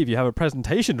 I believe you have a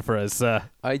presentation for us, sir.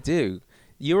 I do.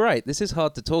 You're right. This is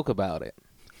hard to talk about it.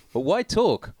 But why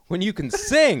talk when you can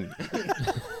sing?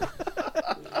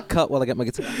 Cut while I get my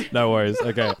guitar. No worries.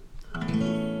 Okay.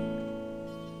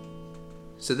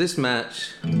 So this match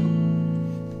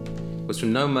was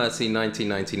from No Mercy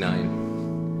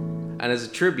 1999. And as a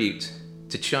tribute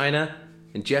to China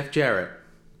and Jeff Jarrett,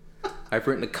 I've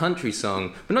written a country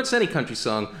song, but not just any country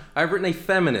song, I've written a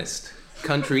feminist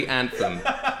country anthem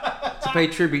to pay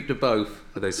tribute to both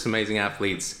of those amazing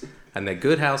athletes and their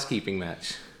good housekeeping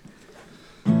match.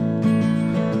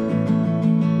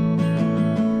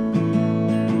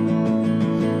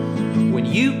 When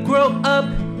you grow up,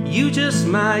 you just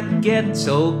might get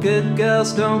told good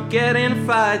girls don't get in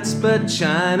fights, but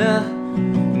China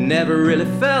never really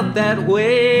felt that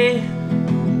way.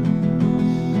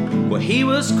 Well, he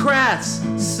was crass,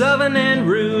 southern and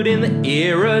rude in the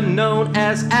era known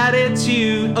as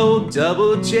Attitude. Oh,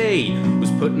 Double J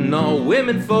was putting all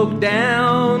women folk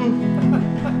down.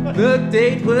 The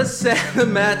date was set, the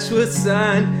match was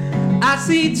signed. I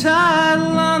see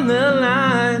title on the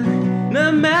line.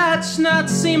 The match not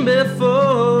seen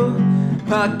before.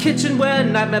 Part kitchenware,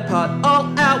 nightmare, part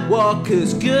all-out war.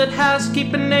 'Cause good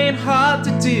housekeeping ain't hard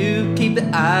to do. Keep the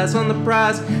eyes on the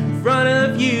prize in front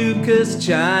of you. 'Cause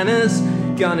China's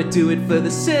gonna do it for the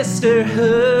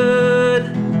sisterhood.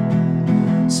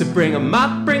 So bring a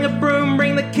mop, bring a broom,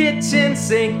 bring the kitchen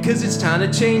sink. 'Cause it's time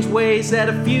to change ways that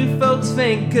a few folks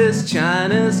think. 'Cause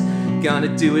China's gonna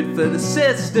do it for the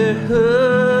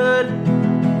sisterhood.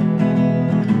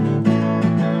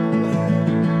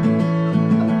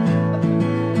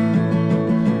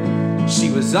 She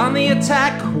was on the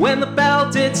attack when the bell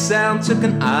did sound. Took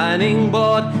an ironing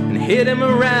board and hit him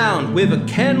around with a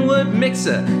Kenwood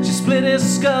mixer. She split his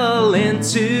skull in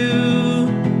two.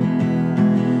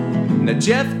 Now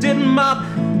Jeff didn't mop,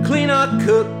 clean or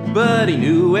cook, but he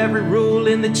knew every rule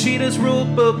in the Cheetah's rule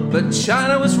book. But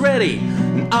China was ready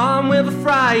and armed with a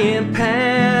frying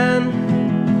pan.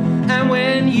 And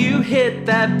when you hit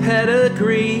that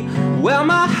pedigree, well,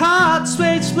 my heart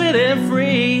swayed, split and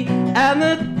free. And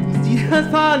the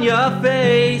on your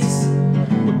face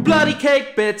with bloody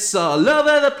cake bits all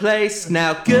over the place.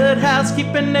 Now good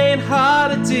housekeeping ain't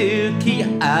hard to do. Keep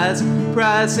your eyes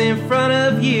prize in front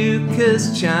of you.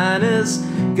 'Cause China's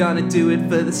gonna do it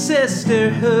for the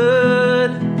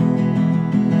sisterhood.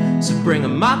 So bring a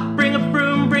mop, bring a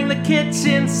broom, bring the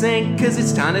kitchen sink. 'Cause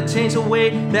it's time to change the way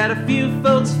that a few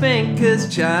folks think. 'Cause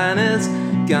China's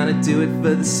gonna do it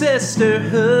for the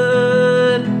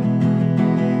sisterhood.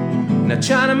 Now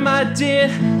China, my dear,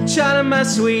 China, my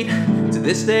sweet, to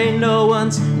this day no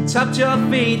one's topped your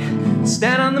feet.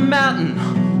 Stand on the mountain,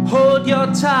 hold your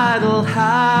title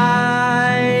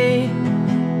high.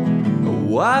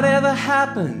 Whatever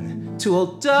happened to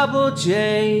old Double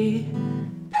J?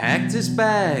 Packed his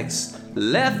bags,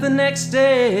 left the next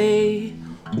day,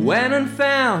 went and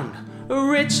found a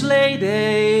rich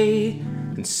lady,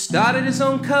 and started his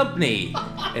own company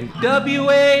in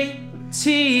WA.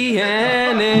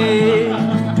 TNA.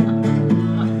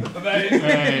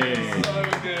 Amazing. So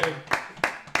good.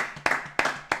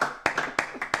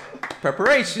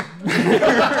 Preparation.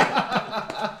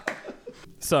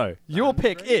 So, your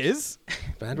pick is...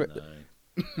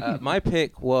 My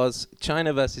pick was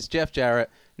China versus Jeff Jarrett,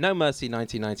 No Mercy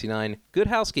 1999, Good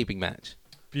Housekeeping match.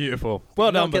 Beautiful.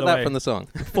 Well Don't done, by get the that way. from the song.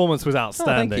 Performance was Oh,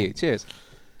 outstanding. thank you. Cheers.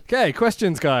 Okay,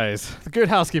 questions, guys. The Good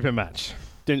Housekeeping match.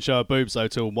 Didn't show her boobs though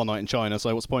till One Night in China,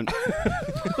 so what's the point?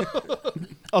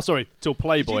 Oh, sorry, till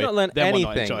Playboy. Did you not learn then One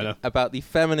Night in anything China. about the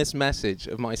feminist message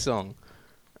of my song?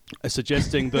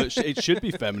 Suggesting that it should be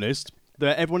feminist,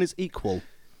 that everyone is equal.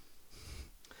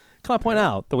 Can I point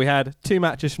out that we had 2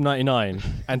 matches from 99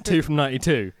 and 2 from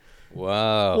 92?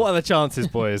 Wow. What are the chances,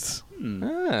 boys?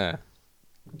 Ah,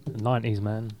 90s,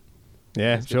 man.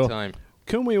 Yeah, that's a sure. good time.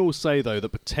 Can we all say though that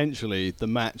potentially the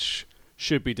match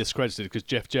should be discredited because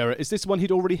Jeff Jarrett, is this one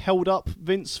he'd already held up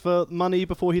Vince for money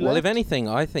before he left? Well, if anything,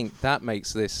 I think that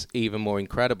makes this even more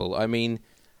incredible. I mean,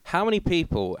 how many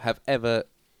people have ever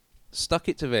stuck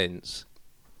it to Vince,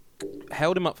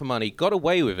 held him up for money, got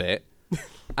away with it,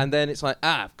 and then it's like,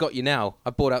 I've got you now.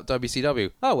 I bought out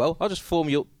WCW. Oh, well, I'll just form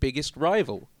your biggest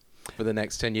rival for the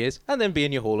next 10 years and then be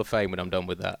in your Hall of Fame when I'm done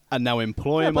with that. And now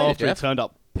employ him played it, after he Jeff. turned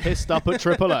up pissed up at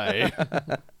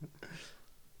AAA.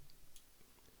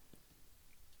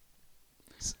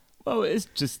 Well, it's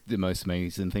just the most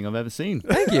amazing thing I've ever seen.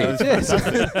 Thank you. Yes.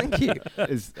 Thank you.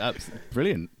 It's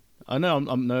brilliant. I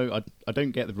know I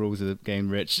don't get the rules of the game,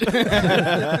 Rich.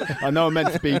 I know I'm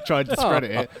meant to be trying to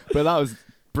discredit it, but that was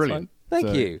brilliant. Thank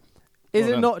So, you. Is Well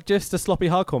it done. not just a sloppy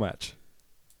hardcore match?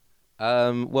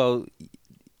 Well,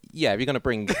 yeah, if you're going to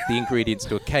bring the ingredients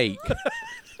to a cake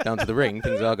down to the ring,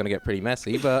 things are going to get pretty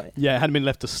messy. But Yeah, it hadn't been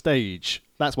left to stage.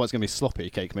 That's why it's going to be sloppy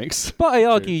cake mix. I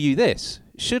argue you this.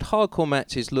 Should hardcore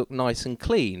matches look nice and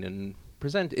clean and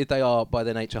present, if they are by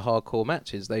their nature hardcore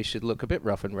matches, they should look a bit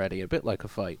rough and ready, a bit like a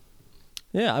fight.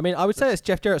 Yeah, I mean, I would say it's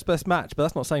Jeff Jarrett's best match, but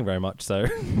that's not saying very much, so...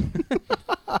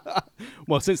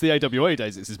 Well, since the AWA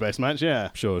days, it's his best match, yeah.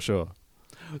 Sure.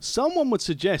 Someone would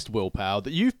suggest, Will Power,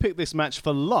 that you've picked this match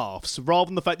for laughs rather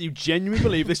than the fact that you genuinely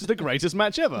believe this is the greatest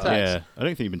match ever. Yeah, I don't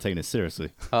think you've been taking it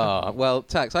seriously. Well,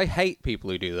 Tax, I hate people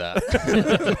who do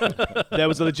that. There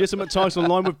was a legitimate title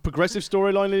line with progressive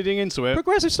storyline leading into it.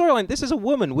 Progressive storyline. This is a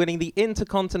woman winning the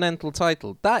Intercontinental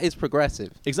title. That is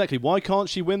progressive. Exactly. Why can't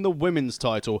she win the women's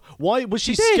title? Why was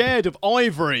she did. scared of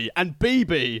Ivory and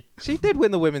BB? She did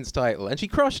win the women's title, and she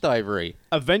crushed Ivory.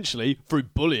 Eventually, through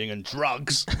bullying and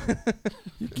drugs.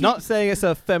 Not saying it's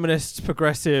a feminist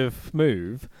progressive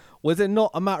move. Was it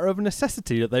not a matter of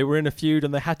necessity that they were in a feud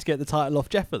and they had to get the title off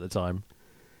Jeff at the time?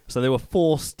 So they were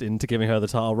forced into giving her the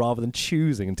title rather than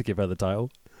choosing to give her the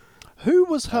title. Who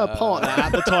was her partner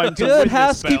at the time to Good win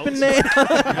housekeeping, this belt?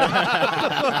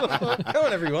 Nate. Come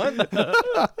on, everyone.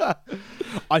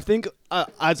 I think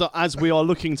as we are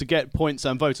looking to get points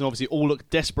and votes and obviously all look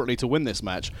desperately to win this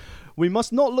match, we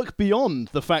must not look beyond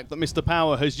the fact that Mr.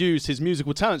 Power has used his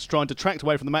musical talents to try and detract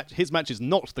away from the match. His match is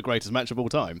not the greatest match of all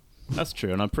time. That's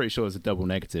true, and I'm pretty sure there's a double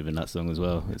negative in that song as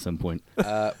well at some point.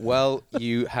 Well,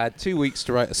 you had 2 weeks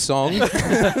to write a song.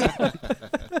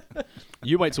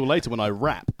 You wait till later when I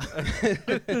rap.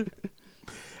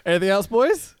 Anything else,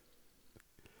 boys?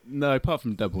 No, apart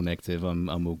from double negative,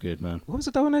 I'm all good, man. What was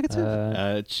the double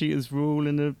negative? Cheaters rule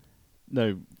in the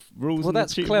rules. Well, in the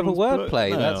that's cheater clever rules book?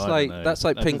 wordplay. No, That's I like don't know. that's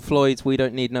like That Pink doesn't- Floyd's "We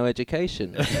Don't Need No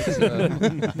Education."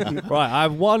 Right, I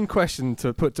have one question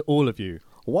to put to all of you.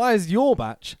 Why is your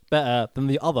match better than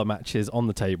the other matches on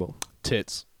the table?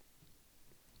 Tits.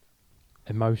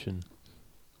 Emotion.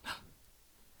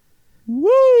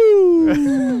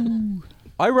 Woo!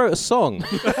 I wrote a song.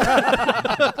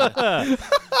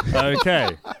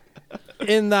 Okay.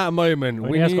 In that moment,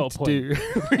 Well, we he has need, got a to do,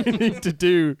 we need to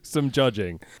do some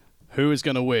judging. Who is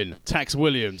going to win? Tax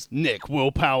Williams, Nick,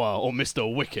 Will Power, or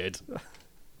Mr. Wicked?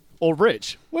 Or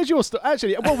Rich? Where's your...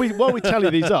 Actually, while we tally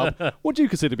these up, what do you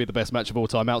consider to be the best match of all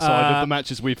time outside of the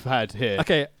matches we've had here?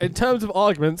 Okay, in terms of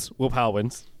arguments, Will Power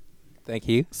wins. Thank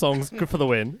you. Songs good for the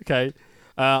win. Okay.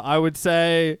 I would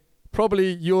say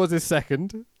probably yours is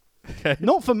second. Okay.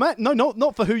 Not for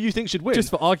not for who you think should win. Just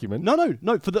for argument.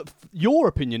 No, for your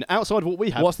opinion outside of what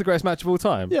we have. What's the greatest match of all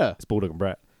time? Yeah. It's Bulldog and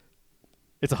Brett.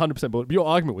 It's 100% Bulldog. Your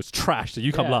argument was trash, so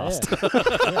you come Yeah, last.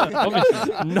 yeah.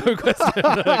 Obviously. No question.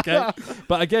 Okay.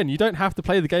 But again, you don't have to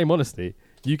play the game honestly.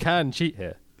 You can cheat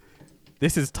here.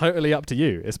 This is totally up to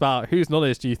you. It's about whose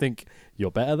knowledge do you think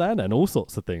you're better than and all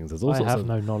sorts of things. There's all I sorts have of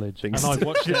no knowledge. things. And I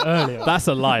watched it earlier. That's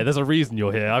a lie. There's a reason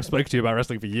you're here. I've spoken to you about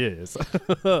wrestling for years.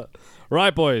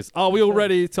 Right, boys. Are we all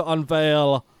ready to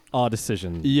unveil our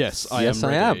decisions? Yes, I Yes, am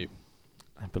I ready.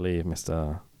 I believe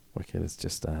Mr. Wicked is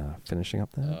just finishing up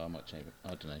there. I might change it. I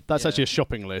don't know. That's actually a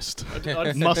shopping list.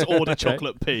 I Must order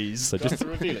chocolate peas. So just just to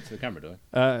reveal it to the camera, do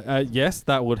I? yes,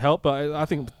 that would help. But I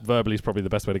think verbally is probably the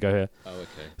best way to go here. Oh, okay.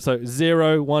 So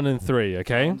 0, 1, and 3.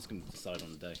 Okay, I'm just going to decide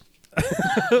on the day.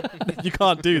 you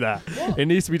can't do that. It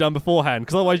needs to be done beforehand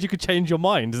because otherwise you could change your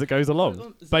mind as it goes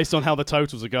along. Based on how the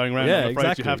totals are going around, Yeah, I'm afraid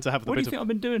exactly. you have to have the What do you bit think I've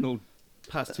been doing all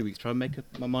past 2 weeks trying to make up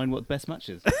my mind what the best match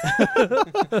is?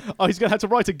 Oh, he's going to have to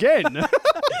write again.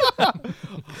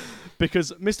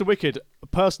 Because Mr. Wicked,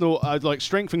 personal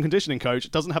strength and conditioning coach,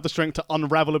 doesn't have the strength to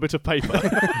unravel a bit of paper.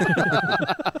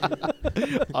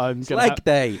 I'm gonna Leg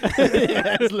day.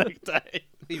 It's leg day.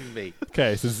 Even me.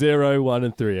 Okay, so 0, 1,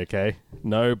 and 3. Okay,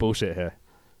 no bullshit here.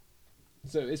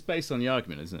 So it's based on the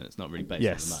argument, isn't it? It's not really based on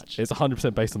Yes, the match. it's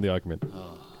 100% based on the argument.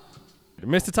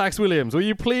 Mr. Tax Williams, will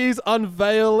you please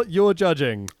unveil your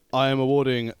judging? I am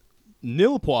awarding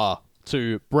nil point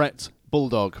to Brett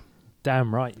Bulldog.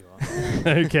 Damn right you are.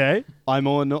 Okay. I'm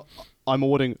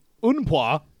awarding un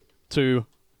point to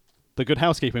the Good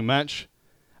Housekeeping match,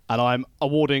 and I'm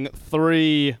awarding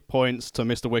 3 points to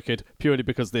Mr. Wicked purely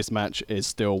because this match is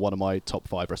still one of my top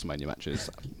 5 WrestleMania matches.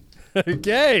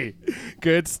 Okay.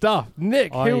 Good stuff.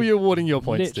 Nick, I who are you awarding your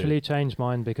points Literally changed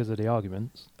mine because of the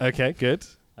arguments. to? Okay, good.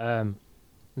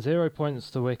 0 points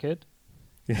to Wicked.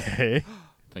 Okay.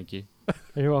 Thank you.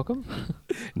 You're welcome.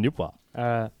 Nupa.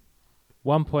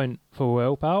 1 point for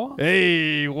Willpower.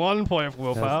 Hey, 1 point for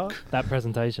willpower. That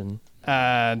presentation.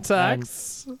 And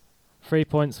tax. 3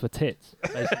 points for Tits.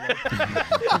 Basically.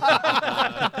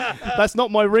 That's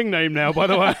not my ring name now, by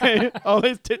the way. Oh,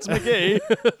 it's Tits McGee.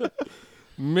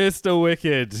 Mr.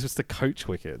 Wicked. Mr. Coach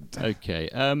Wicked. Okay.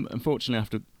 Unfortunately, I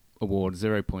have to award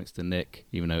 0 points to Nick,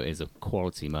 even though it is a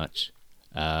quality match.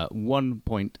 1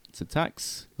 point to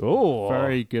Tax. Oh.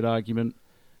 Very good argument.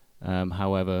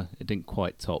 However, it didn't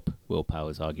quite top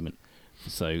Willpower's argument.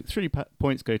 So 3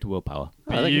 points go to Willpower.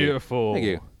 thank you. Beautiful. Thank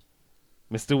you.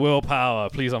 Mr. Willpower,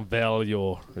 please unveil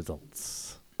your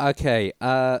results. Okay,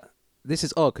 this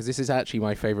is odd because this is actually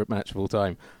my favourite match of all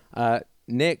time.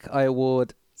 Nick, I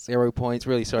award 0 points.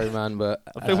 Really sorry, man, but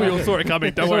I think we all saw it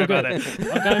coming. Don't worry about it.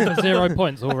 I'm going for 0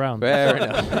 points all round. fair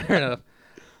enough. Fair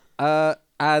enough.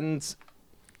 And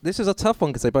this is a tough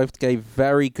one because they both gave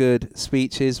very good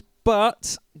speeches.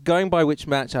 But going by which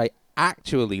match I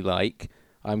actually like,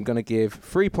 I'm going to give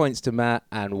 3 points to Matt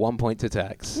and 1 point to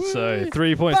Tax. So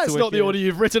 3 points That's to not the Wicked. order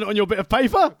you've written on your bit of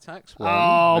paper. Tax 1,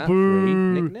 Oh, Matt boo.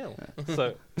 3, Nick 0.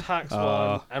 So tax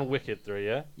 1 and Wicked 3,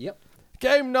 yeah? Yep.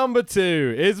 Game number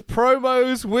 2 is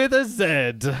promos with a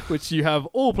Z, which you have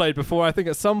all played before, I think,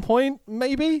 at some point,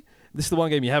 maybe? This is the one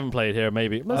game you haven't played here,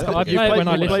 maybe. I You play it when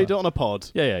I played listen. it on a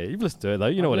pod. Yeah, you've listened to it, though.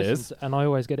 You know what it is. And I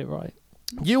always get it right.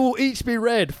 You will each be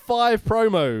read 5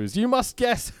 promos. You must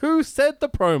guess who said the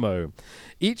promo.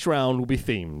 Each round will be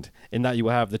themed, in that you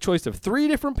will have the choice of 3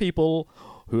 different people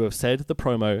who have said the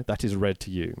promo that is read to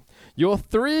you. Your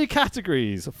 4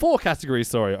 categories,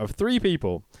 of 3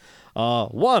 people are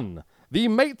 1, the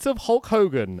mates of Hulk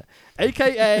Hogan,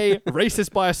 aka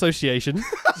racist by association.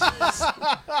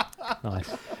 Nice.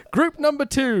 Group number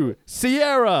 2,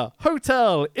 Sierra,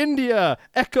 Hotel, India,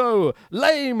 Echo,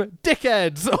 Lame,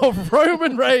 Dickheads of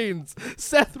Roman Reigns,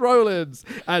 Seth Rollins,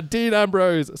 and Dean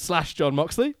Ambrose / John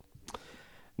Moxley.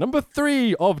 Number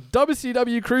 3 of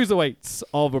WCW Cruiserweights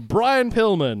of Brian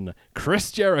Pillman,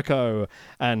 Chris Jericho,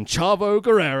 and Chavo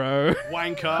Guerrero.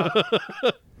 Wanker.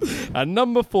 And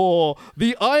number 4,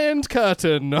 the Iron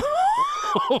Curtain.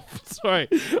 Sorry,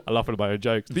 I'm laughing at my own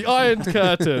jokes. The Iron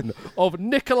Curtain of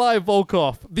Nikolai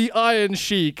Volkov, the Iron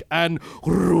Sheik, and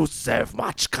Rusev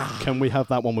Machka. Can we have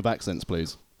that one with accents,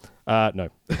 please? No,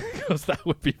 because that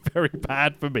would be very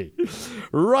bad for me.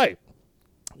 Right.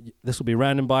 This will be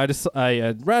random by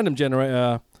a random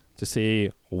generator to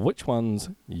see which ones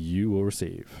you will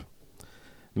receive.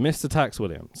 Mr. Tax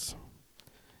Williams,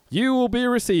 you will be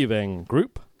receiving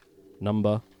group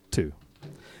number 2.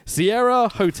 Sierra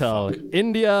Hotel,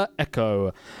 India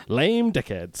Echo, Lame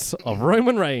Dickheads of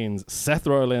Roman Reigns, Seth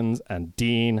Rollins, and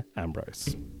Dean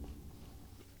Ambrose.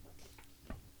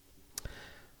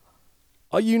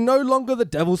 Are you no longer the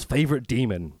devil's favorite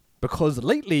demon? Because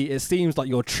lately it seems like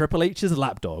you're Triple H's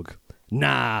lapdog.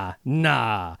 Nah.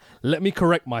 Let me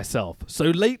correct myself. So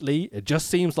lately it just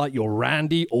seems like you're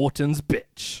Randy Orton's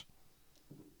bitch.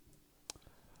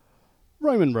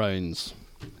 Roman Reigns.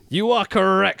 You are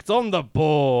correct on the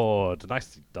board.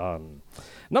 Nicely done.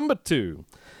 Number 2.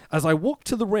 As I walked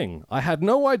to the ring, I had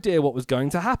no idea what was going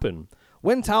to happen.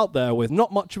 Went out there with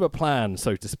not much of a plan,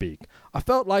 so to speak. I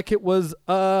felt like it was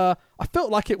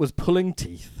pulling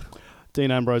teeth.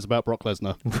 Dean Ambrose about Brock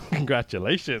Lesnar.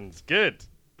 Congratulations. Good.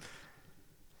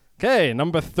 Okay,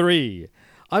 number 3.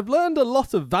 I've learned a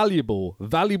lot of valuable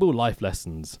life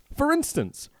lessons. For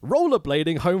instance,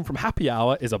 rollerblading home from happy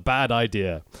hour is a bad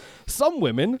idea. Some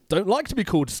women don't like to be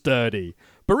called sturdy.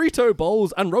 Burrito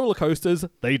bowls and roller coasters,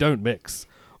 they don't mix.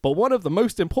 But one of the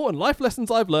most important life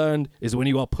lessons I've learned is when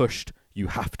you are pushed, you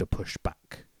have to push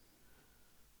back.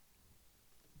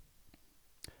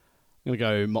 I'm going to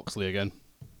go Moxley again.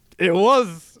 It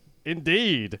was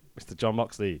indeed Mr. John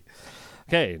Moxley.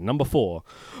 Okay, number 4.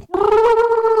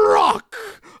 Brock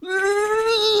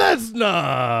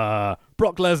Lesnar.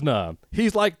 Brock Lesnar.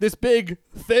 He's like this big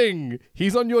thing.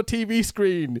 He's on your TV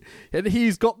screen. And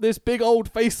he's got this big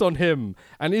old face on him.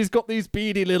 And he's got these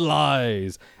beady little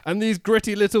eyes. And these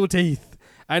gritty little teeth.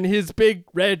 And his big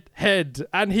red head.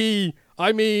 And he's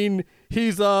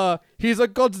a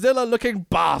Godzilla looking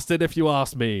bastard if you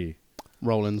ask me.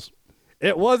 Rollins.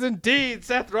 It was indeed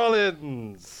Seth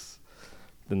Rollins.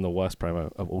 than the worst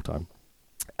promo of all time.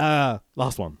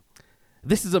 Last one.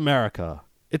 This is America.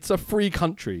 It's a free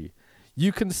country.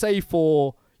 You can cheer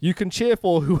for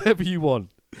whoever you want.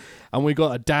 And we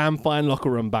got a damn fine locker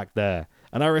room back there.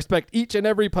 And I respect each and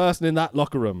every person in that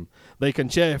locker room. They can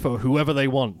cheer for whoever they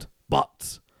want.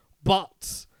 But,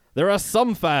 there are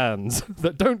some fans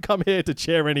that don't come here to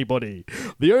cheer anybody.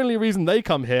 The only reason they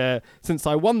come here, since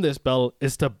I won this belt,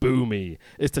 is to boo me.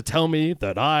 Is to tell me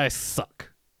that I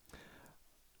suck.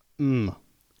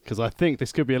 Because I think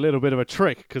this could be a little bit of a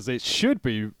trick, because it should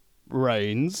be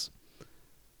Reigns.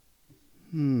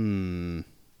 Reigns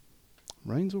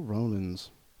or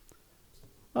Rollins?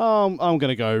 I'm going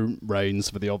to go Reigns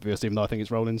for the obvious, even though I think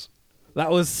it's Rollins. That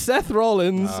was Seth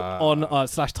Rollins on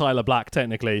 / Tyler Black,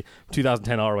 technically,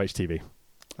 2010 ROH TV.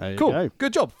 There you Cool. go.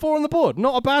 Good job. 4 on the board.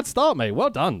 Not a bad start, mate. Well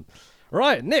done.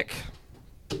 Right, Nick.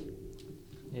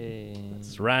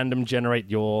 Let's random generate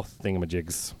your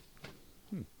thingamajigs.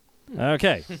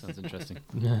 Okay. Sounds interesting.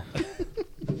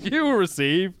 You will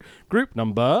receive group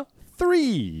number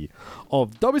 3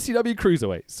 of WCW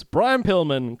Cruiserweights. Brian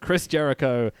Pillman, Chris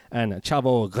Jericho, and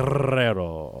Chavo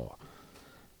Guerrero.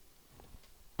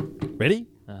 Ready?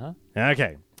 Uh-huh.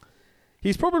 Okay.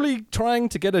 He's probably trying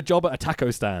to get a job at a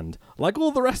taco stand, like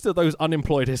all the rest of those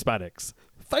unemployed Hispanics.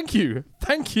 Thank you.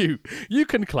 You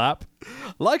can clap.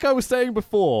 Like I was saying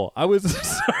before, I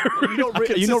was You're not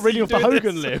reading off the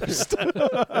Hogan list.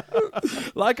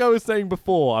 Like I was saying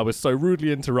before, I was so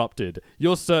rudely interrupted.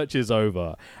 Your search is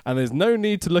over, and there's no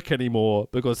need to look anymore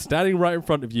because standing right in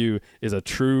front of you is a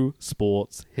true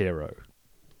sports hero.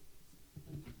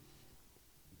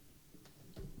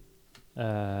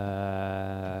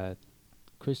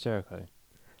 Chris Jericho.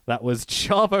 That was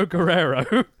Chavo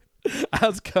Guerrero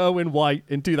as Kerwin White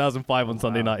in 2005 on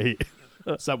Sunday Night Heat.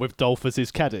 So with Dolph as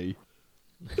his caddy.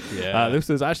 Yeah. This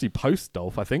was actually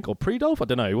post-Dolph, I think, or pre-Dolph. I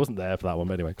don't know. He wasn't there for that one,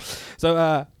 but anyway. So,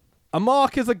 a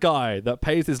mark is a guy that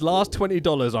pays his last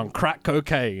 $20 on crack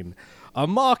cocaine. A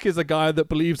mark is a guy that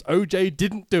believes OJ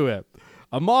didn't do it.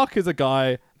 A mark is a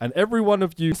guy, and every one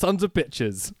of you sons of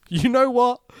bitches, you know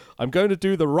what? I'm going to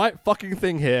do the right fucking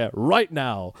thing here, right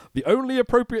now. The only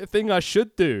appropriate thing I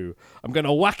should do. I'm going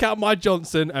to whack out my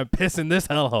Johnson and piss in this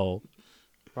hellhole.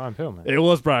 Brian Pillman. It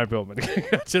was Brian Pillman.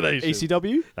 Congratulations.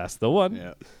 ECW? That's the one.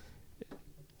 Yeah.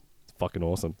 It's fucking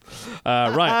awesome.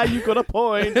 Right. You got a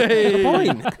point. Hey.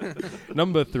 Point.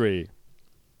 Number 3.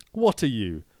 What are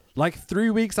you? Like 3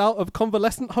 weeks out of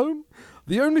convalescent home?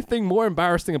 The only thing more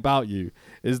embarrassing about you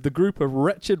is the group of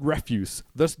wretched refuse,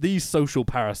 thus these social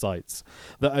parasites,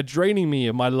 that are draining me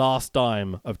of my last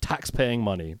dime of tax-paying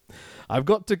money. I've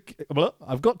got to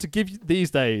give you these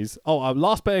days. I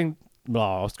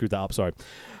screwed that up, sorry.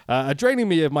 Draining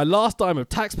me of my last dime of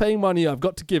tax-paying money I've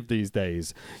got to give these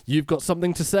days. You've got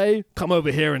something to say? Come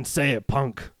over here and say it,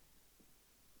 punk.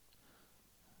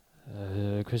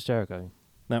 Chris Jericho.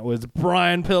 That was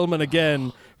Brian Pillman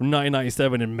again from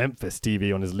 1997 in Memphis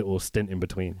TV on his little stint in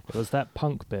between. It was that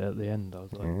punk bit at the end. I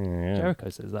was like, Yeah. Jericho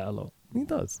says that a lot. He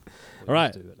does. Well, All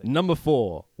right, he used to, at least. number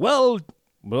 4. Well,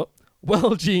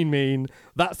 Gene Mean,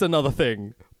 that's another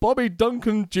thing. Bobby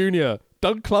Duncan Jr.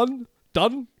 Dunn?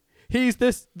 He's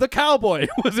the cowboy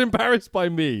was embarrassed by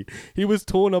me. He was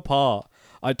torn apart.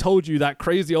 I told you that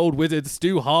crazy old wizard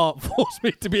Stu Hart forced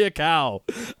me to be a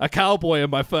cowboy in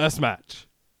my first match.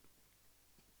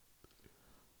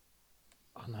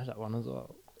 I know that one as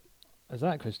well. Is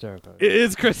that Chris Jericho? It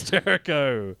is Chris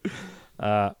Jericho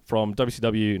from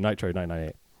WCW Nitro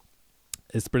 998.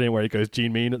 It's brilliant where he goes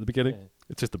Gene Mean at the beginning. Yeah.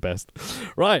 It's just the best.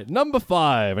 Right, number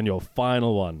 5 and your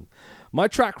final one. My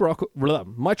track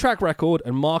record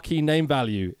and marquee name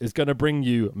value is going to bring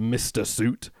you Mr.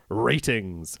 Suit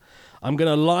ratings. I'm going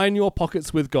to line your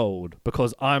pockets with gold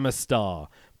because I'm a star.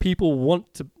 People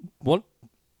want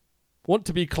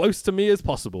to be close to me as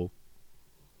possible.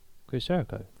 Chris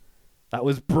Jericho. That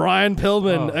was Brian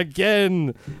Pillman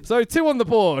again. So 2 on the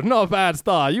board. Not a bad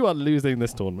start. You are losing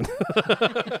this tournament.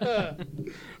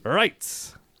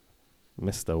 Right.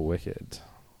 Mr. Wicked.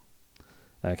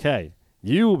 Okay.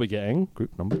 You will be getting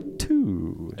group number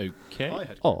 2. Okay. I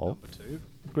had Oh. number 2.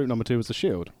 Group number 2 was the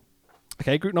Shield.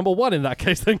 Okay, group number 1 in that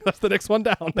case. Then that's the next one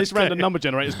down. This Okay. random number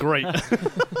generator is great.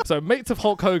 So mates of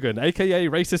Hulk Hogan, a.k.a.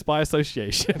 racist by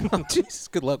association. Jesus,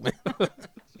 good luck, man.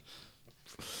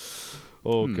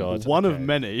 Oh, God. One of Okay.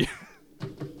 many.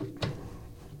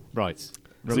 Right. So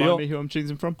Remind you're- me who I'm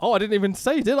choosing from. Oh, I didn't even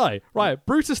say, did I? Right.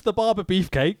 Brutus the Barber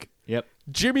Beefcake, Yep.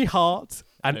 Jimmy Hart,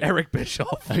 and Eric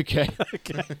Bischoff. Okay.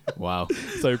 Okay. Wow.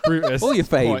 So Brutus. All your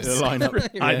Quite the faves. lineup.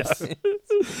 I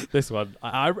know. This one.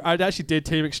 I actually did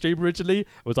Team Extreme originally.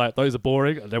 I was like, those are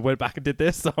boring. And then went back and did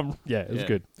this. So yeah, it was Yeah.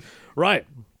 good. Right.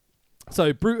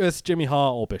 So, Brutus, Jimmy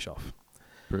Hart, or Bischoff?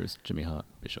 Brutus, Jimmy Hart,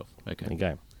 Bischoff. Okay. There you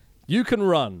go. You can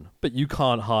run, but you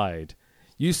can't hide.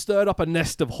 You stirred up a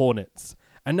nest of hornets,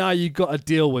 and now you got to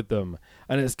deal with them.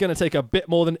 And it's going to take a bit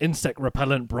more than insect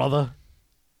repellent, brother.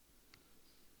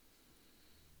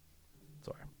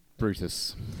 Sorry.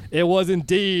 Brutus. It was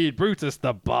indeed Brutus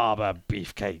the Barber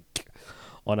Beefcake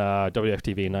on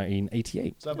WFTV in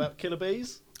 1988. Is that about killer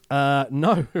bees?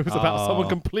 No, it was about Oh. someone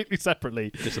completely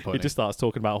separately. He Disappointing. just starts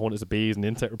talking about hornets of bees and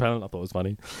insect repellent. I thought it was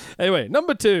funny. Anyway,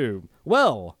 number 2.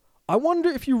 Well, I wonder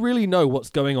if you really know what's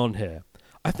going on here.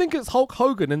 I think it's Hulk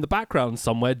Hogan in the background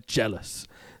somewhere jealous.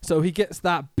 So he gets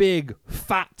that big,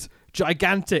 fat,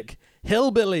 gigantic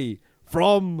hillbilly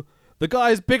from the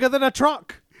guy's bigger than a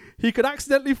truck. He could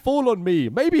accidentally fall on me,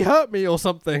 maybe hurt me or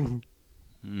something.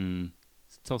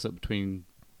 It's a toss-up between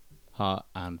Hart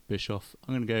and Bischoff.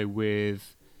 I'm going to go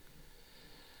with...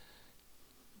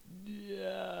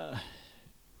 Yeah.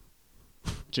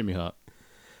 Jimmy Hart.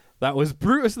 That was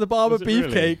Brutus the Barber Was it really?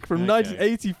 Beefcake from Okay.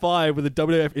 1985 with a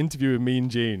WWF interview with Mean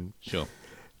Gene. Sure.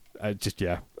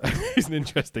 He's an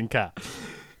interesting cat.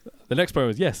 The next promo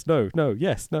is yes, no,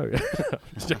 yes, no.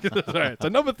 Sorry. So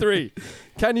number 3,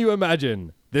 can you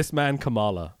imagine this man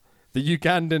Kamala, the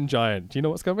Ugandan giant? Do you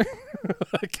know what's coming?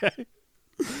 Okay.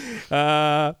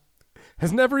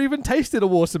 Has never even tasted a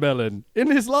watermelon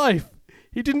in his life.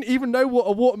 He didn't even know what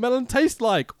a watermelon tastes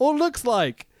like or looks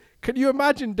like. Can you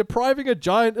imagine depriving a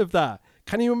giant of that?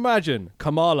 Can you imagine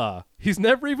Kamala? He's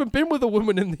never even been with a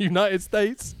woman in the United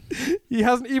States. He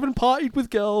hasn't even partied with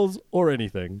girls or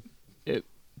anything.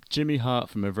 Jimmy Hart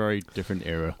from a very different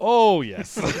era. Oh,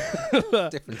 yes.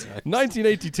 Different time.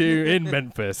 1982 in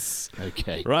Memphis.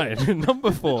 Okay. Right,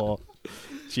 number 4.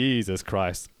 Jesus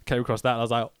Christ. Came across that and I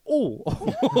was like,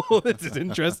 oh, this is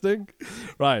interesting.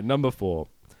 Right, number 4.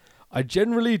 I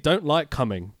generally don't like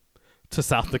coming to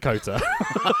South Dakota.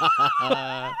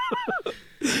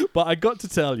 But I got to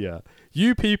tell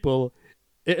you people,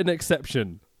 it an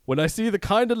exception. When I see the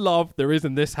kind of love there is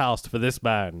in this house for this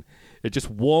man, it just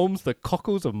warms the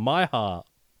cockles of my heart.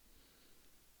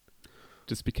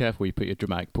 Just be careful you put your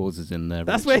dramatic pauses in there.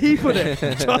 That's Rich. where he put it.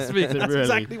 Trust me, that's really?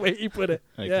 exactly where he put it.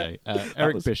 Okay. Yeah.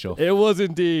 Eric Bischoff. It was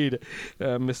indeed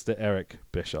Mr. Eric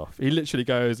Bischoff. He literally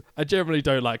goes, I generally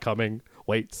don't like coming.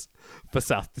 Waits for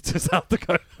South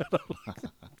Dakota.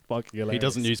 Fucking hilarious. He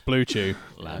doesn't use Blue Chew.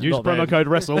 Lad. Use Not promo then. code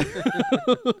WRESTLE.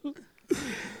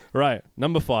 Right,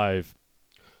 number 5.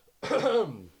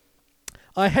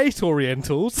 I hate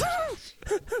Orientals.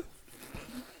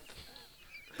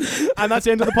 And that's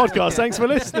the end of the podcast. Thanks for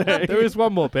listening. There is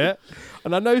one more bit.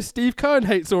 And I know Steve Cohen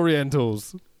hates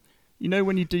Orientals. You know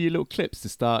when you do your little clips to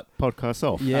start podcasts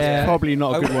off? Yeah. That's probably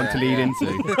not a good one to lead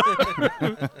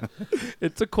into.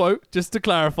 It's a quote, just to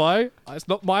clarify. It's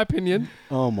not my opinion.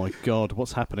 Oh my God,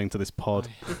 what's happening to this pod?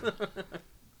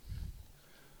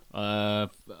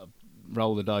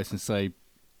 Roll the dice and say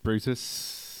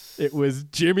Brutus. It was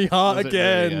Jimmy Hart Was it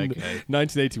again. really? Okay.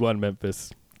 1981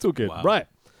 Memphis. It's all good. Wow. Right.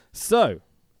 So,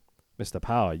 Mr.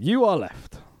 Power, you are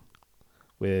left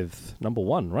with number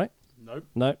 1, right? Nope.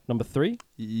 No, number 3?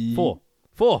 4.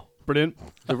 Brilliant.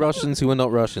 The Russians who are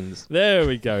not Russians. There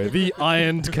we go. The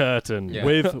Ironed Curtain. Yeah.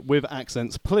 With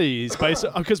accents, please.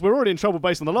 Because we're already in trouble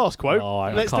based on the last quote. Oh,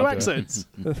 I Let's can't do do it. accents.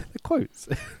 The quotes.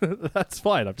 That's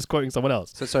fine. I'm just quoting someone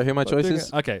else. So who are my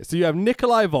choices? Okay, so you have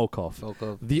Nikolai Volkov,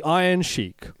 Volkov. the Iron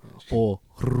Sheik, or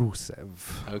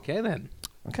Rusev. Okay then.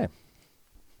 Okay.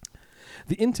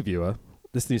 The interviewer,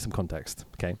 this needs some context,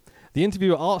 okay? The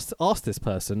interviewer asked this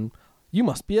person, you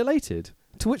must be elated,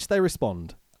 to which they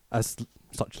respond, as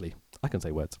suchly. I can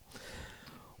say words.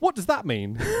 What does that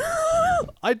mean?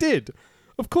 I did.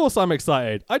 Of course I'm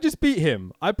excited. I just beat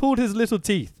him. I pulled his little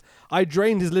teeth. I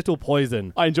drained his little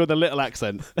poison. I enjoyed the little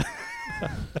accent.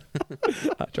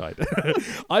 I tried.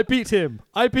 I beat him.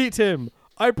 I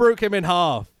broke him in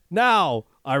half. Now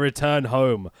I return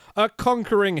home. A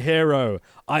conquering hero.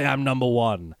 I am number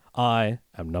 1. I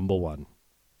am number 1.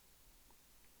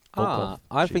 Volkov,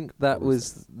 I Sheik, think that or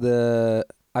was the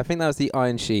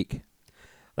Iron Sheik.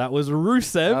 That was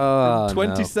Rusev Oh, in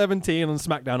 2017 on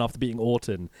SmackDown after beating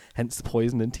Orton. Hence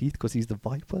poison and teeth because he's the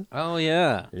Viper. Oh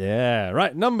yeah. Yeah,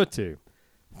 right. Number 2.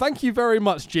 Thank you very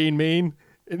much, Gene Mean.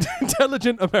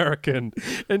 Intelligent American.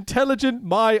 Intelligent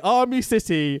My Army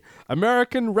City.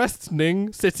 American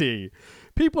Wrestling City.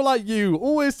 People like you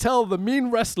always tell the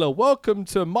mean wrestler, welcome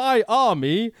to my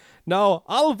army. Now,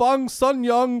 Alvang Sun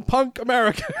Young Punk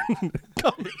American.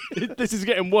 This is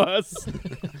getting worse.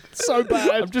 So bad.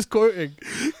 I'm just quoting.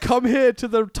 Come here to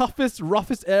the toughest,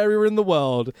 roughest area in the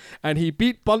world, and he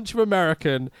beat bunch of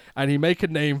American, and he make a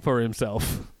name for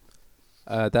himself.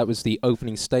 That was the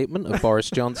opening statement of Boris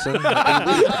Johnson.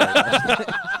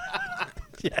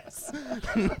 Yes.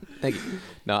 Thank you.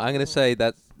 No, I'm going to say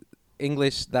that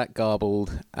English that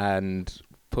garbled and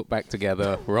put back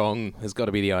together wrong has got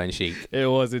to be the Iron Sheik. It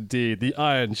was indeed the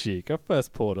Iron Sheik. Our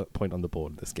first point on the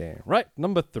board in this game. Right,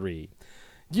 number 3.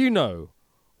 You know,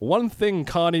 one thing,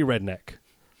 Carney Resnick.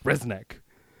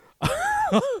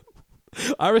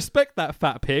 I respect that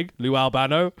fat pig, Lou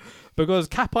Albano, because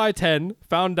Capi 10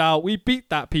 found out we beat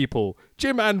that people.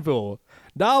 Jim Anvil.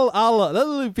 Nal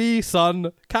Al V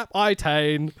son, Capi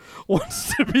 10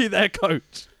 wants to be their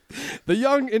coach. The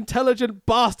young, intelligent,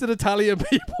 bastard Italian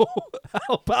people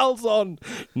Al Balzon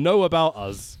know about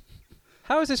us.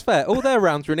 How is this fair? All their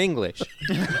rounds are in English.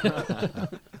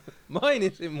 Mine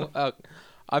is in...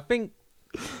 I think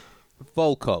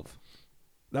Volkov.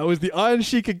 That was the Iron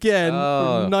Sheik again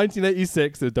Oh. from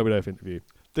 1986, the WWF interview.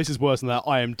 This is worse than that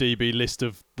IMDb list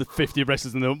of the 50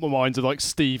 wrestlers in the minds of like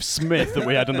Steve Smith that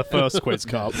we had in the first Quiz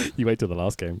Cup. You wait till the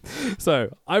last game.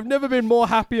 So, I've never been more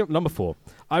happy. Number 4.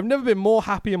 I've never been more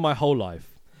happy in my whole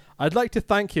life. I'd like to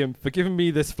thank him for giving me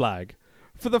this flag.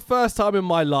 For the first time in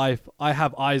my life, I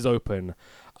have eyes open.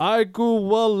 I go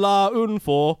la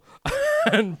unfo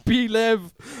and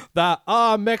believe that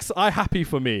makes I happy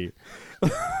for me.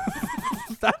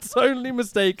 That's the only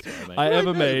mistake I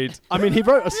ever made. I mean, he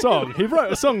wrote a song. He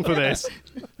wrote a song for this.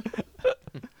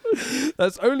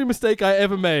 That's the only mistake I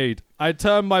ever made. I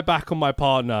turned my back on my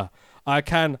partner. I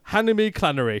can Hanami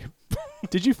Clannery.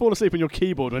 Did you fall asleep on your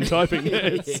keyboard when typing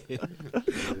this?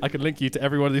 I can link you to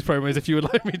every one of these promos if you would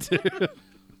like me to.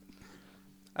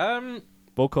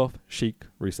 Volkov, Sheik,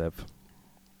 Rusev.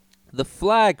 The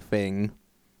flag thing,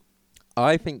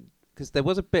 I think, because there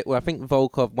was a bit where I think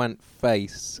Volkov went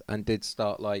face and did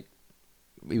start like,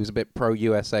 he was a bit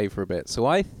pro-USA for a bit. So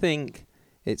I think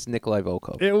it's Nikolai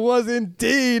Volkov. It was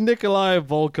indeed Nikolai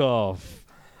Volkov.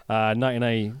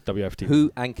 1980 WFT.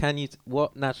 Who, and can you,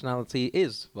 what nationality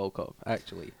is Volkov,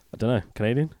 actually? I don't know.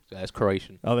 Canadian? It's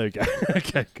Croatian. Oh, there you go.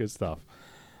 Okay, good stuff.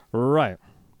 Right.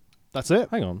 That's it.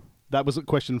 Hang on. That was at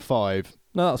question 5.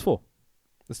 No, that was 4.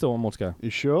 There's still one more to go. You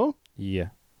sure? Yeah.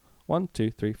 1,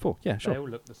 2, 3, 4. Yeah, They sure. all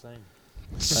look the same.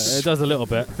 It does a little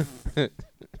bit.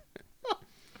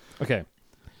 Okay.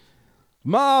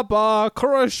 Maba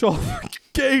Khrushchev,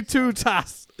 gay to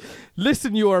Tas.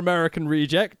 Listen, you American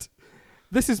reject.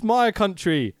 This is my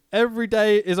country. Every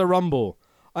day is a rumble.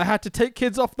 I had to take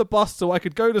kids off the bus so I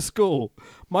could go to school.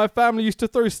 My family used to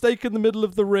throw steak in the middle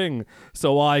of the ring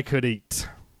so I could eat.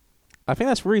 I think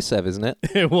that's Rusev, isn't it?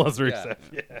 It was Rusev.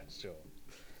 Yeah, sure.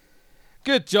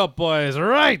 Good job, boys.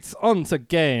 Right, on to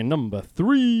game number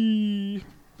 3.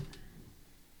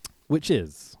 Which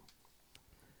is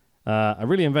a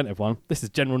really inventive one. This is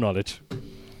general knowledge.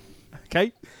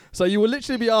 Okay? So you will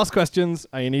literally be asked questions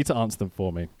and you need to answer them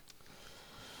for me.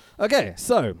 Okay,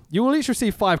 so you will each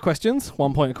receive 5 questions,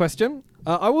 1 point a question.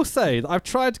 I will say that I've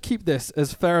tried to keep this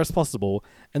as fair as possible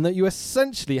and that you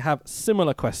essentially have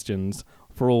similar questions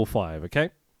for all 5, okay?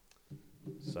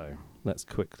 So let's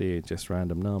quickly just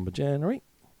random number generate.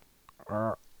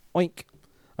 Oink.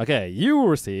 Okay, you will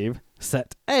receive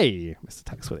set A, Mr.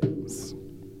 Tax Williams.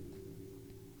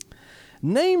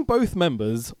 Name both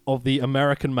members of the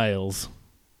American Males.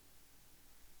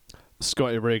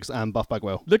 Scotty Riggs and Buff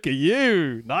Bagwell. Look at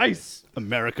you. Nice.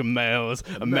 American males.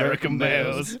 American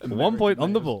males. 1 point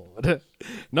on the board.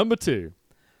 Number 2.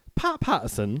 Pat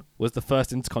Patterson was the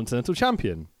first Intercontinental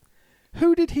Champion.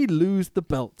 Who did he lose the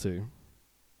belt to?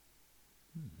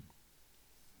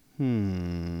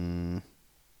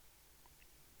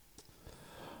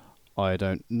 I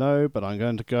don't know, but I'm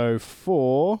going to go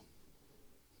for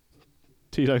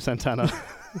Tito Santana.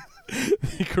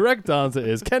 The correct answer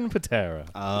is Ken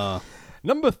Patera.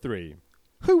 Number 3.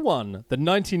 Who won the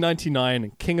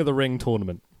 1999 King of the Ring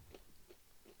tournament?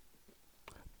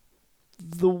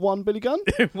 The one Billy Gunn?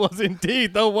 It was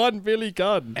indeed the one Billy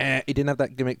Gunn. He didn't have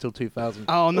that gimmick till 2000.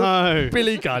 Oh, no.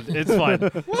 Billy Gunn. It's fine.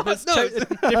 What? No,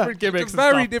 different gimmicks. It's a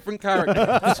very and stuff. different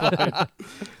character.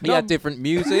 He had different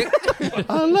music,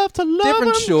 I love to love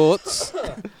different him. shorts,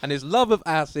 and his love of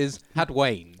asses had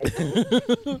waned.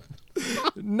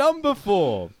 Number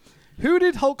 4. Who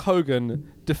did Hulk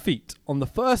Hogan defeat on the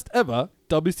first ever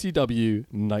WCW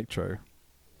Nitro?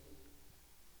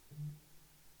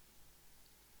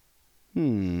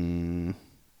 I'm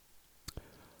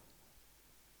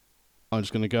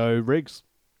just going to go Riggs.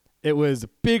 It was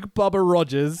Big Bubba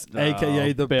Rogers,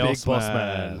 a.k.a. the Big Boss Boss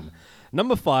Man. Man.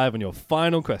 Number 5 and your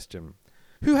final question.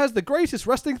 Who has the greatest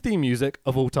wrestling theme music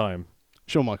of all time?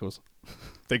 Shawn Michaels.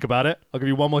 Think about it. I'll give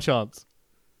you one more chance.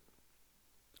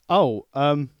 Oh,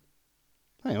 hang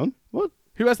on. What?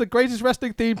 who has the greatest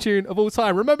wrestling theme tune of all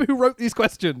time? Remember who wrote these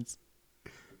questions?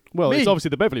 Well, Me. it's obviously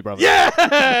the Beverly Brothers. Yeah,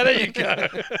 there you go.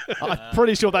 I'm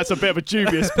pretty sure that's a bit of a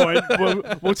dubious point.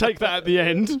 We'll take that at the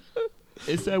end.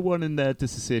 Is there one in there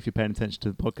just to see if you're paying attention to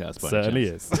the podcast? By Certainly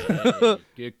any chance? is.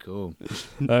 Good call.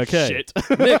 Okay. Shit.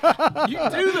 Nick, You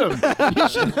do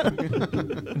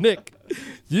them. Nick,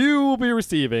 you will be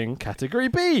receiving category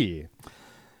B.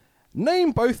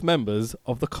 Name both members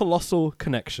of the Colossal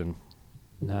Connection.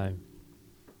 No.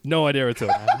 No idea at all.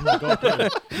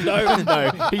 No,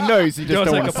 he knows. He just Don't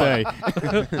don't want take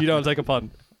to say. You don't take a pun.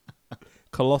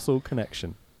 Colossal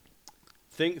Connection.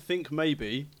 Think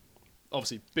maybe,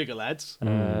 obviously, bigger lads.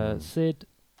 Sid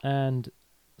and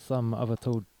some other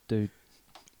tall dude.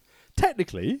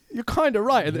 Technically, you're kind of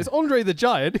right. It's Andre the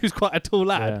Giant, who's quite a tall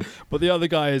lad, Yeah. but the other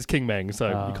guy is King Meng, so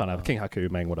you can't have King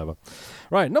Haku, Meng, whatever.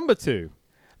 Right, number 2.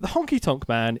 The Honky Tonk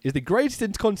Man is the greatest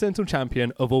Intercontinental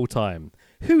Champion of all time.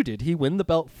 Who did he win the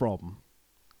belt from?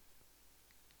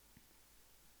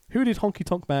 Who did Honky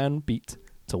Tonk Man beat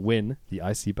to win the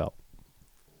IC belt?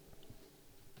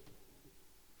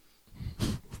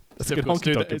 That's a good Difficult to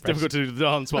honky do tonk the, it's difficult to do the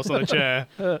dance whilst on a chair.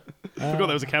 Forgot there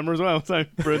was a camera as well, so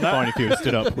ruined that. Fine if you had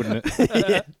stood up, wouldn't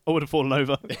it? I would have fallen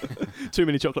over. Too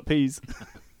many chocolate peas.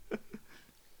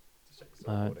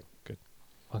 Good.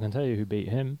 I can tell you who beat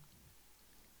him.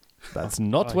 That's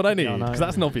not Right, what I need, yeah, I know. because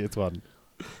that's an obvious one.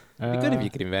 It'd be good if you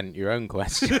could invent your own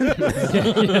question. Can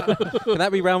that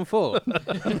be round 4?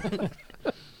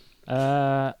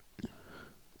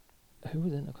 Who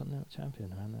was Intercontinental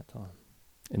Champion around that time?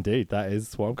 Indeed, that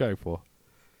is what I'm going for.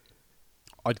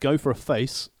 I'd go for a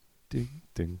face. Ding,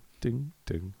 ding, ding,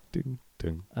 ding, ding,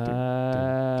 ding,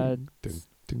 Uh, ding,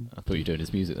 ding. I thought you were doing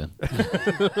his music then.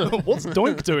 What's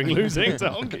Doink doing losing to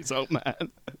Honky Tonk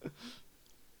Man?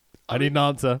 I need an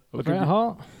answer. Bret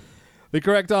Hart? The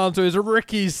correct answer is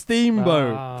Ricky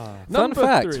Steamboat. Fun Number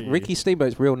fact, 3. Ricky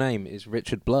Steamboat's real name is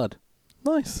Richard Blood.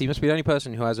 Nice. He must be the only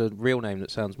person who has a real name that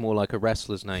sounds more like a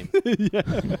wrestler's name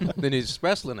than his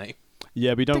wrestler name.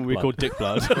 Yeah, we don't Dick recall Blood. Dick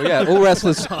Blood. Well, yeah, all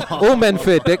wrestlers, all men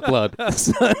fear Dick Blood.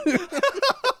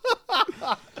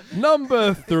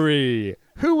 Number 3.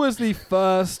 Who was the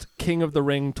first King of the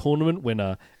Ring tournament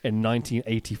winner in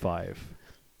 1985?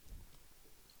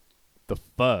 The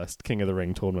first King of the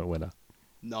Ring tournament winner.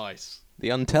 Nice. The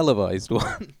untelevised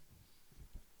one.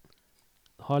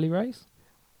 Harley Race?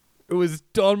 It was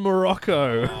Don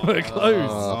Morocco. We're close.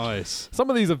 Nice. Some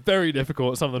of these are very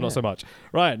difficult, some of them not so much.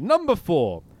 Right, number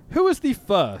 4. Who was the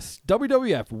first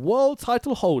WWF World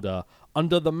Title holder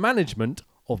under the management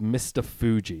of Mr.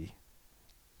 Fuji?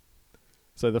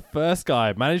 So the first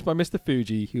guy managed by Mr.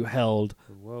 Fuji who held...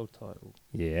 The world title.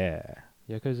 Yeah.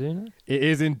 Yokozuna? It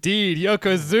is indeed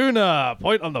Yokozuna.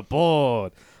 Point on the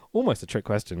board. Almost a trick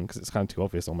question because it's kind of too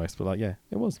obvious almost, but yeah,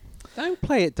 it was. Don't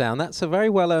play it down. That's a very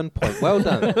well-earned point. Well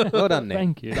done. Well done, Nick.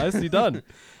 Thank you. Nicely done.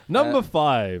 Number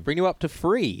 5. Bring you up to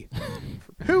 3.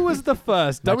 Who was the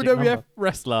first Magic WWF number.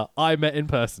 wrestler I met in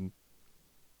person?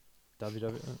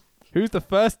 WWF. Who's the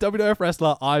first WWF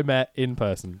wrestler I met in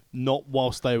person? Not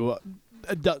whilst they were...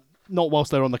 not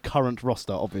whilst they're on the current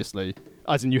roster, obviously.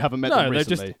 As in, you haven't met No, them they're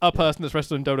recently. just a person that's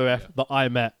wrestled in WWF that I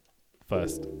met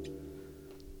first.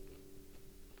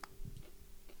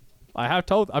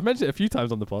 I've mentioned it a few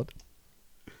times on the pod.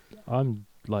 I'm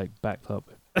backed up.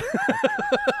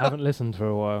 Haven't listened for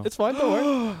a while. It's fine, don't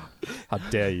worry. How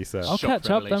dare you, sir? I'll Shock catch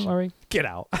up, don't revelation. worry. Get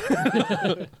out.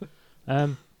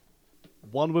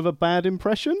 One with a bad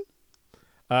impression?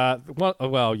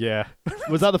 Well, yeah.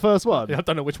 Was that the first one? I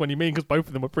don't know which one you mean because both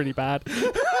of them were pretty bad.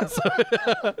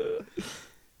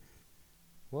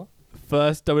 What?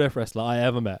 First WWF wrestler I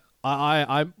ever met.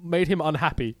 I made him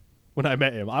unhappy when I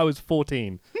met him. I was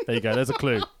 14. There you go. There's a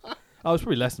clue. I was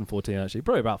probably less than 14, actually.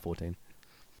 Probably about 14.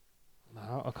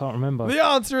 No, I can't remember. The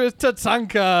answer is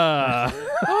Tatanka.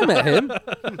 I met him. Was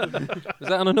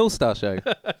that on an All-Star show?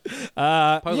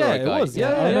 Yeah, Polaroid it guy. was. Yeah,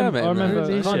 Yeah, yeah, I I met him remember.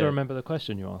 there. I kind Shit. of remember the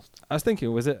question you asked. I was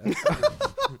thinking, was it?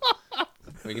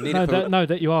 We can need No, it for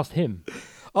that you asked him.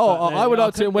 Oh, But, I went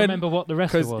up to couldn't him when remember what the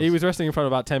wrestler because was. he was wrestling in front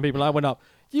of about 10 people. And I went up.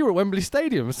 You were at Wembley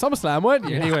Stadium, SummerSlam, weren't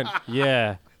you? And he went,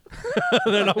 yeah.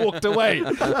 Then I walked away.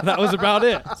 That was about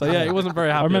it. So yeah, he wasn't very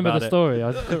happy. I remember about the it. story.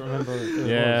 I just couldn't remember. Who it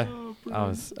Yeah,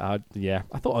 was. I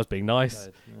thought I was being nice.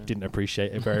 Yeah. Didn't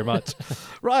appreciate it very much.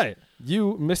 Right,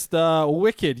 you, Mr.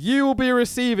 Wicked, you will be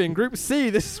receiving Group C.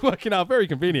 This is working out very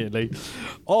conveniently.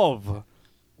 Of,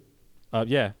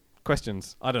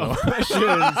 questions. I don't know.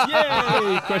 Questions.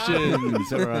 Yay!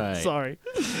 Questions. All right. Sorry.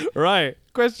 Right,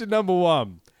 question number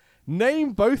 1.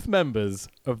 Name both members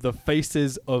of the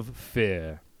Faces of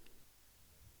Fear.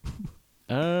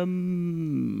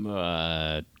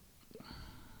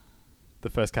 The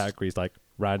first category is like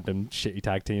random shitty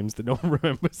tag teams that no one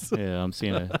remembers. Yeah, I'm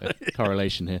seeing a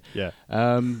correlation here. Yeah.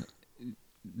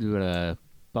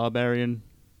 Barbarian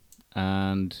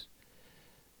and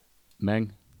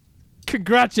Meng.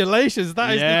 Congratulations,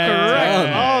 that is Yes. the correct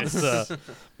answer.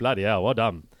 Bloody hell, well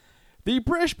done. The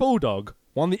British Bulldog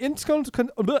won the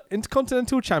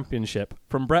Intercontinental Championship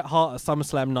from Bret Hart at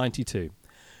SummerSlam 92.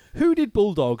 Who did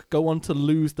Bulldog go on to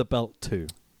lose the belt to?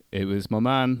 It was my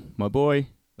man, my boy,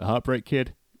 the Heartbreak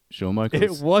Kid, Shawn Michaels.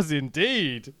 It was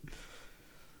indeed.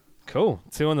 Cool,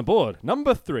 2 on the board.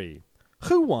 Number 3.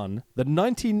 Who won the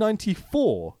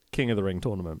 1994 King of the Ring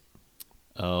tournament?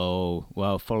 Oh,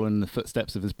 well, following the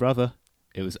footsteps of his brother,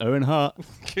 it was Owen Hart.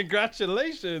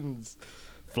 Congratulations.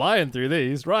 Flying through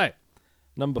these. Right.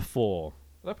 Number 4.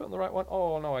 Did I put on the right one?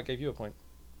 Oh, no, I gave you a point.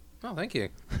 Oh, thank you.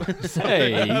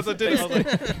 Hey, As I did it, I was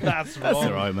like, that's wrong. that's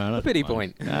all right, man. A pity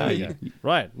point. Ah, yeah.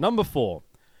 Right, number 4.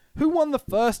 Who won the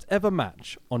first ever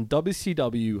match on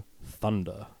WCW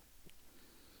Thunder?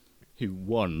 Who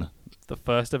won? The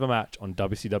first ever match on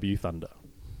WCW Thunder.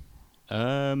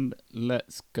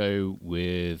 Let's go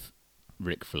with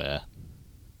Ric Flair.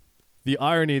 The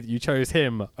irony that you chose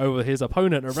him over his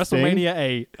opponent at Sting? WrestleMania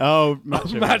 8, Oh,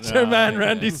 Macho Macho Man Ah,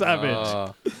 Randy yeah. Savage.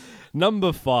 Oh,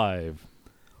 Number 5.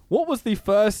 What was the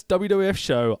first WWF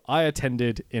show I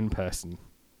attended in person?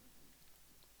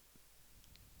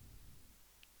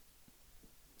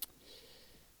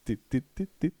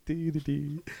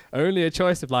 Only a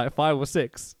choice of like 5 or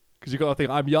 6. Because you got to think,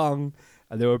 I'm young,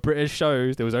 and there were British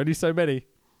shows. There was only so many.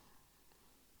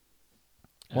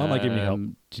 Why am I giving you help?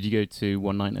 Did you go to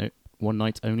One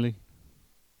Night Only?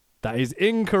 That is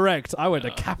incorrect. I went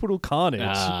to Capital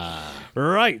Carnage.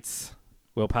 Right.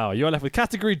 Willpower, you're left with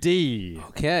category D.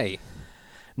 okay.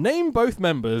 Name both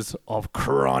members of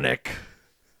Chronic.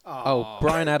 Oh,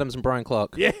 Brian Adams and Brian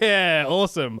Clark. Yeah,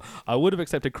 awesome. I would have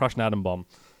accepted Crush and Atom Bomb.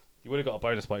 You would have got a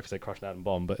bonus point if you said Crush and Atom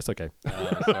Bomb, but it's okay.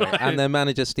 Sorry. And their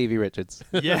manager, Stevie Richards.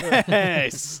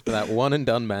 Yes. For that one and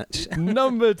done match.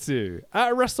 Number 2.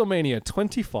 At WrestleMania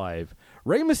 25,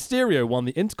 Rey Mysterio won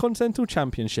the Intercontinental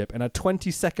Championship in a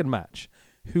 20-second match.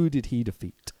 Who did he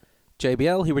defeat?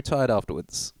 JBL, he retired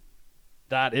afterwards.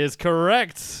 That is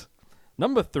correct.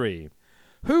 Number 3.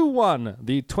 Who won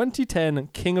the 2010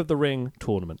 King of the Ring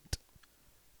tournament?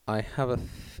 I have a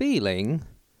feeling.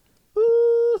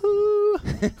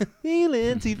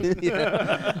 Feelings.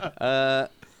 Yeah.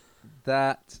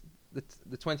 That the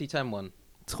 2010 one.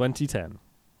 2010.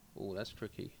 Oh, that's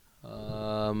tricky.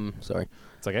 Sorry.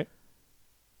 It's okay.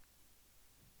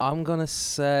 I'm gonna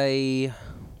say.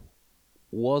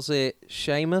 Was it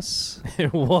Sheamus?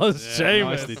 It was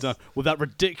Sheamus. Nicely done. With that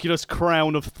ridiculous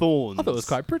crown of thorns. I thought it was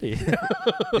quite pretty.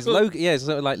 It's Loki. Yeah, it's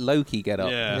sort of like Loki get up.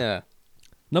 Yeah. Yeah.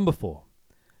 Number 4.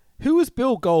 Who was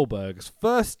Bill Goldberg's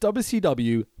first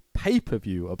WCW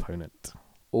pay-per-view opponent?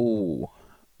 Oh,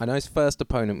 I know his first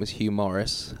opponent was Hugh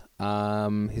Morris.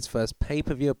 His first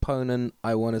pay-per-view opponent,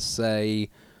 I want to say,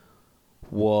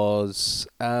 was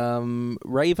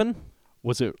Raven.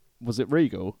 Was it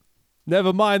Regal?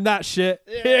 Never mind that shit.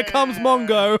 Here comes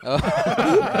Mongo.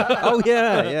 Oh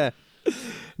yeah, yeah.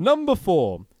 Number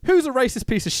 4. Who's a racist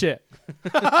piece of shit?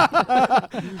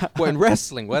 Well, in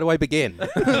wrestling, where do I begin?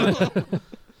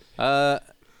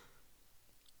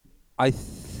 I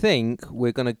think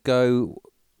we're gonna going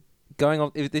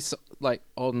on. If this like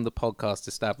on the podcast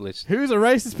established, Who's a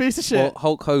racist piece of shit? well,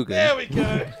 Hulk Hogan. There we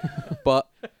go. But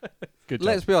Good job.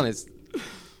 let's be honest.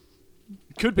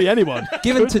 Could be anyone.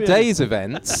 Given Could be today's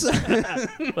events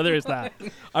Well, there is that.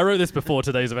 I wrote this before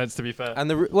today's events, to be fair. and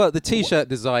the T-shirt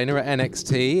designer at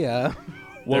NXT. Well,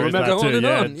 There is remember that go on too, and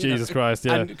yeah. on, you Jesus know. Christ,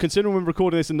 yeah. And considering we're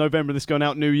recording this in November, this going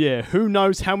out New Year, who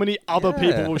knows how many other Yeah.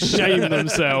 people will shame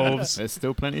themselves. There's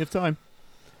still plenty of time.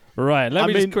 Right, let I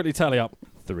me mean- just quickly tally up.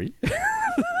 3.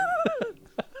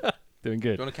 Doing Do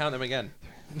you good. want to count them again?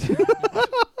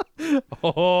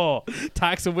 Oh,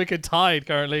 Tax and Wicked tied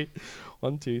currently.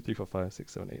 1, 2, 3, 4, 5,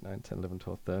 6, 7, 8, 9, 10, 11,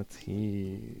 12,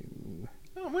 13.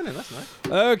 Oh, I'm winning. That's nice.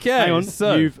 Okay, Hang on,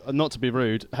 so you've not to be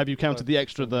rude. Have you counted the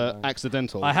extra, the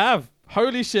accidental? I have.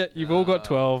 Holy shit, you've all got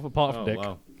 12 apart from Oh, Nick,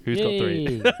 wow. who's got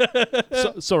 3.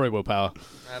 So, sorry, Willpower.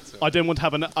 That's I didn't want to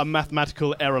have a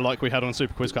mathematical error like we had on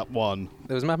Super Quiz Cup 1.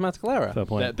 There was a mathematical error. Fair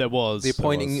point. There was. The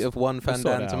appointing of one We'll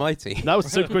sort it Fandan to out. Mighty. That was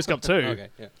Super Quiz Cup 2. Okay,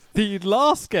 yeah. The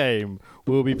last game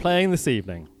we'll be playing this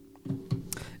evening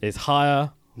is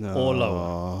higher or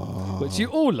lower, which you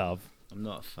all love. I'm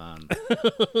not a fan.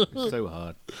 It's so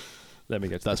hard. Let me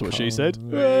get to That's the what she card. said.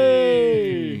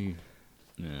 Hey!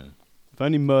 Yeah. If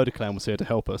only Murder Clown was here to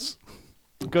help us.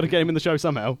 Got to get him in the show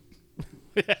somehow.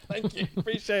 Yeah, thank you.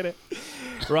 Appreciate it.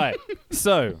 Right.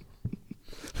 So,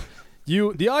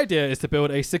 The idea is to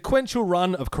build a sequential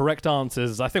run of correct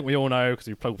answers. I think we all know, because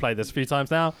we've played this a few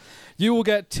times now. You will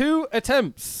get 2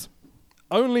 attempts.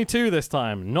 Only 2 this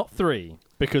time, not 3.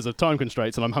 Because of time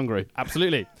constraints, and I'm hungry.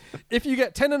 Absolutely. If you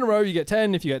get 10 in a row, you get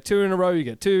 10. If you get 2 in a row, you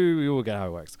get 2. You will get how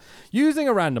it works. Using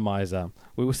a randomizer,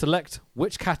 we will select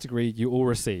which category you all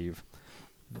receive.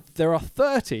 There are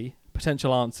 30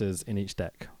 potential answers in each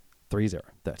deck. 30.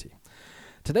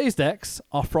 Today's decks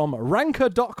are from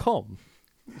ranker.com.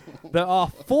 There are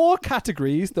 4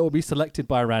 categories that will be selected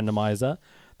by a randomizer.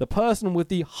 The person with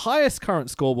the highest current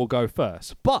score will go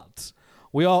first. But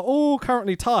we are all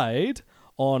currently tied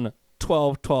on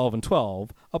 12, 12, and 12,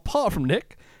 apart from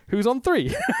Nick, who's on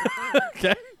 3.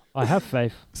 Okay. I have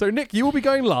faith. So, Nick, you will be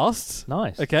going last.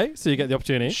 Nice. Okay, so you get the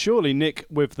opportunity. Surely Nick,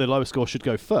 with the lowest score, should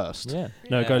go first. Yeah.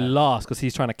 No, go last, because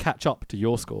he's trying to catch up to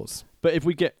your scores. But if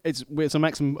we get... It's a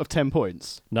maximum of 10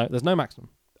 points. No, there's no maximum.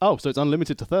 Oh, so it's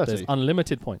unlimited to 30. There's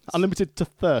unlimited points. Unlimited to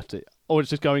 30. Or it's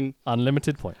just going...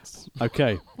 Unlimited points.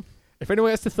 Okay. If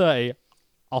anyone gets to 30,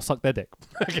 I'll suck their dick.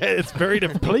 Okay, it's very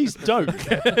difficult. Please don't.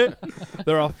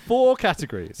 There are 4 There's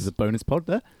categories. a bonus pod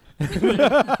there.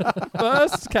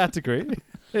 First category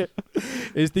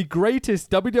is the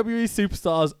greatest WWE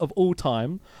superstars of all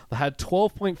time that had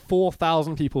 12.4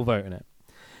 thousand people vote in it.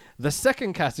 The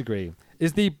second category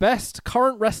is the best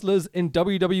current wrestlers in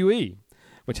WWE,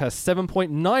 which has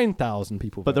 7.9 thousand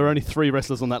people. But there are only 3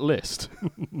 wrestlers on that list.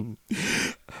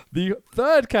 The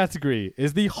third category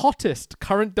is the hottest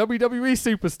current WWE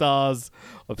superstars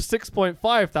of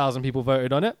 6.5 thousand people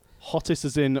voted on it. Hottest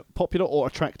as in popular or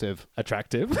attractive?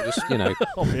 Attractive. Just,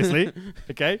 Obviously.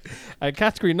 Okay. And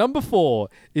category number 4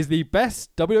 is the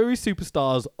best WWE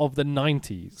superstars of the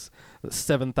 90s that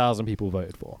 7,000 people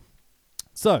voted for.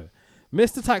 So,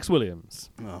 Mr. Tax Williams,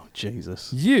 Oh,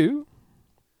 Jesus. you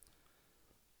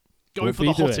Go will for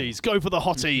the be doing hotties. Go for the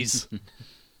hotties.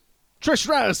 Trish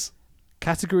Stratus.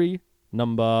 category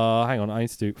number... Hang on, I need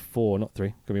to do 4, not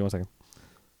 3. Give me 1 second.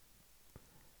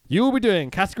 You will be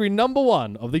doing category number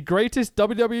 1 of the greatest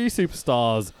WWE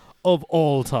superstars of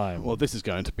all time. Well, this is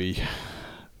going to be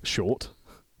short.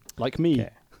 Like me.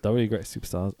 Okay. WWE greatest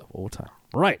superstars of all time.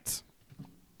 Right.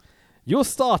 Your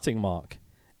starting mark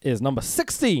is number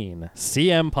 16,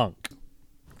 CM Punk.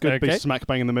 Good Okay. big smack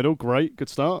bang in the middle. Great. Good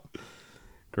start.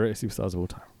 Greatest superstars of all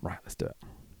time. Right, let's do it.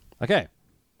 Okay.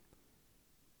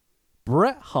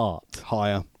 Bret Hart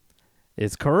Higher.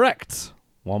 is correct.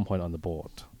 1 point on the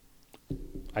board.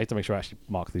 I have to make sure I actually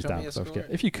mark these Tell me down. your So I score. forget.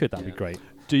 If you could, that'd be great.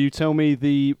 Do you tell me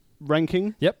the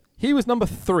ranking? Yep. He was number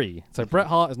 3. So Bret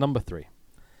Hart is number 3.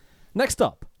 Next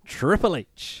up, Triple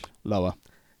H. Lower.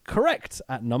 Correct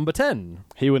at number 10.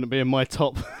 He wouldn't be in my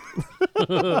top.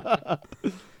 The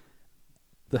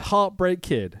Heartbreak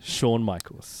Kid, Shawn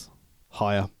Michaels.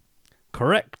 Higher.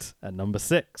 Correct at number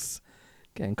 6.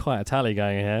 Getting quite a tally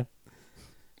going here.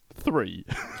 3.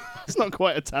 It's not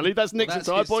quite a tally. That's Nick's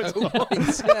entire points.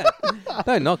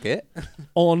 Don't knock it.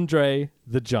 Andre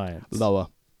the Giant. Lower.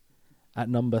 At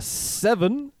number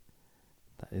 7.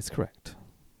 That is correct.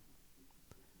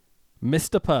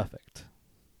 Mr. Perfect.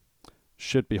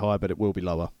 Should be higher, but it will be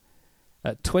lower.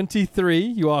 At 23,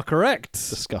 you are correct.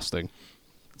 Disgusting.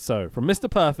 So, from Mr.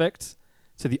 Perfect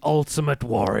to the Ultimate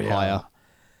Warrior. Higher.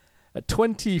 At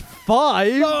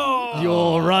 25,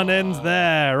 your run ends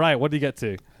there. Right, what do you get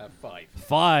to? 5.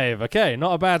 5. Okay,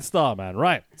 not a bad start, man.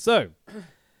 Right, so...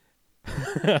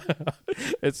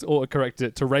 it's auto-corrected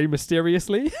it to Rey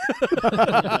Mysteriously.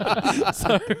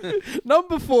 So,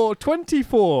 number 4,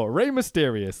 24, Rey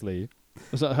Mysteriously.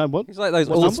 Is that how what? It's like those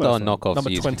What's All-Star number? knockoffs Number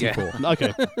you used to get. 24.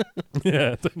 Okay.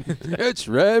 Yeah, It's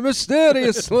Rey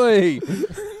Mysteriously.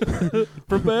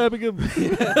 from Birmingham.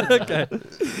 Okay.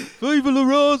 Viva La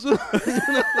Rosa.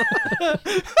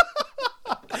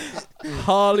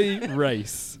 Harley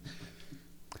Race.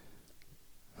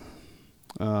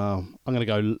 I'm going to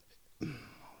go...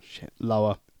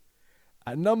 lower.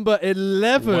 At number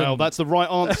 11. Well, that's the right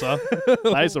answer.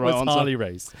 That is the right was answer. Harley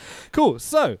Race. Cool.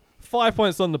 So, 5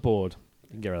 points on the board.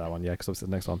 You can get rid of that one, yeah, because obviously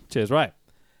the next one. Cheers. Right.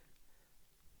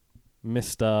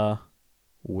 Mr.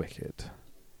 Wicked.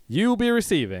 You'll be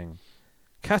receiving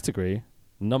category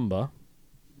number...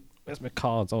 Where's my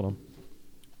cards? Hold on.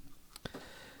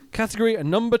 Category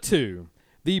number 2.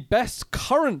 The best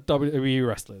current WWE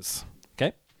wrestlers.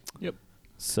 Okay? Yep.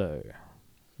 So,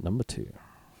 number 2.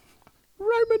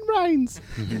 Roman Reigns.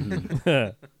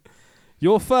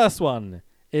 Your first one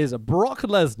is Brock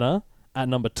Lesnar at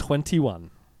number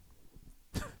 21.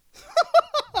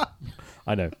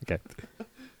 I know. Okay.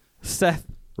 Seth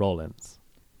Rollins.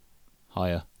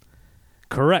 Higher.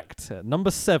 Correct. At number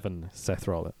 7, Seth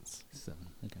Rollins. 7.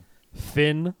 Okay.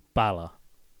 Finn Balor.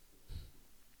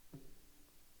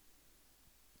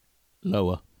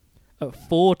 Lower. At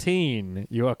 14,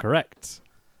 you are correct.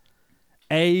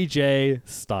 AJ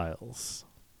Styles.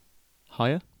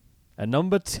 Higher. At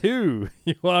number 2,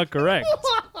 you are correct.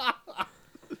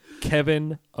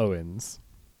 Kevin Owens.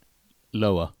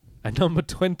 Lower. At number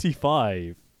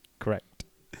 25, correct.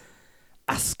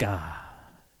 Asuka.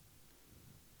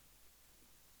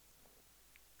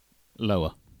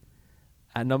 Lower.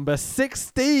 At number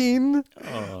 16,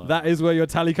 that is where your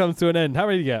tally comes to an end. How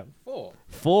many did you get? 4.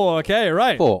 4, okay,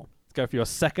 right. 4. Let's go for your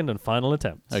second and final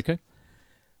attempt. Okay.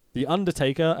 The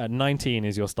Undertaker at 19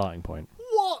 is your starting point.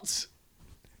 What?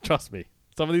 Trust me.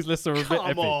 Some of these lists are a bit Come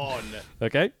iffy. on.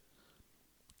 Okay.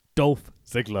 Dolph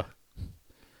Ziggler.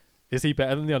 Is he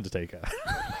better than The Undertaker?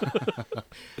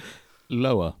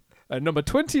 Lower. At number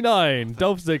 29,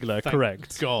 Dolph Ziggler,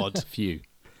 correct. God. Few.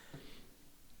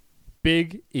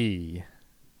 Big E.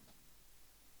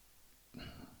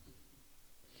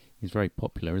 He's very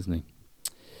popular, isn't he?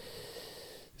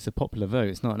 It's a popular vote.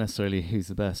 It's not necessarily who's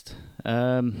the best. It's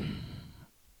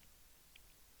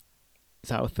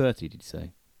out of 30, did you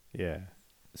say? Yeah.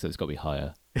 So it's got to be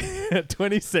higher. At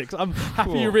 26. I'm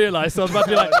happy you realised. So I was about to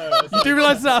be like, you do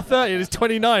realise it's out of 30 and it's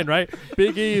 29, right?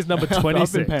 Big E is number 26.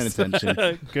 I've been paying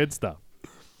attention. Good stuff.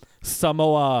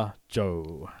 Samoa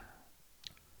Joe.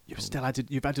 You've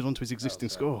added onto his existing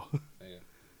score.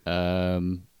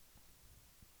 So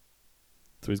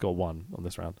he's got 1 on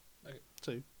this round.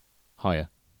 2. Higher.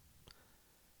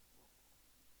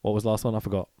 What was the last one? I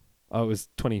forgot. Oh, it was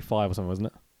 25 or something, wasn't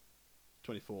it?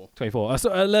 24. 24.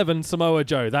 So 11, Samoa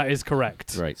Joe. That is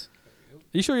correct. Right. Are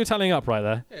you sure you're tallying up right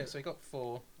there? Yeah, so he got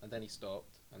 4, and then he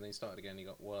stopped, and then he started again, he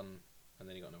got 1, and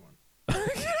then he got another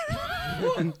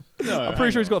 1. No, I'm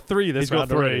pretty sure he's got 3 this He's got round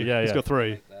 3. already. Yeah, He's yeah. got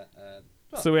 3.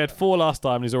 So we had 4 last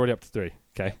time and he's already up to 3.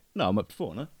 Okay. No, I'm up to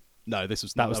 4, no? No, that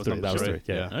was 3. number That was 3.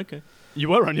 3. Yeah. Okay. You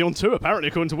were only on 2, apparently,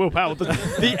 according to Will Power.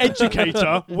 The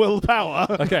educator, Will Power.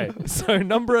 Okay. So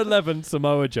number 11,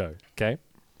 Samoa Joe. Okay.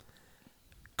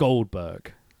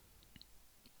 Goldberg.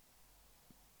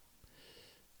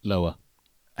 Lower.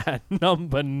 At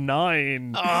number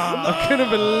 9. I couldn't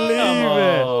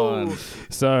believe it.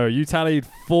 So you tallied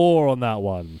 4 on that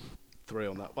one. 3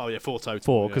 on that. Oh, yeah, 4 total.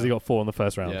 4 because yeah. he got 4 on the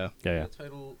first round. Yeah. Yeah.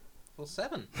 Total for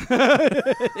 7.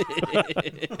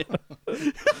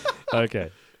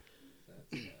 Okay.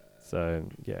 So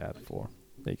yeah, add 4.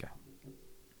 There you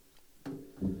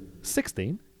go.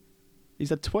 16. He's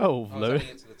had 12, I was Lou. adding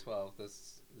it to the 12,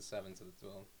 there's the 7 to the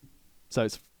 12. So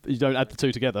you don't add the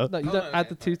 2 together. No, you Oh, don't no, add yeah,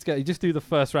 the 2 fine. together. You just do the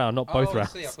first round, not both I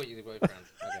rounds. see, I thought you did both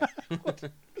rounds. Okay.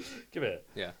 Give it.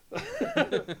 Yeah.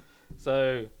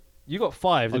 So you got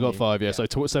 5. I got you? 5, yeah. Yeah. So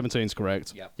 17's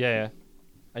correct. Yeah. Yeah.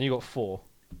 And you got 4.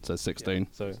 So 16.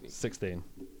 So 16.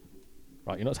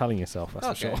 Right, you're not telling yourself.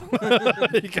 That's Okay. for sure.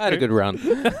 There you I had a go. good round.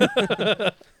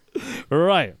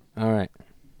 Right, All right.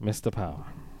 Mr. Power.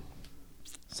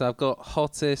 So I've got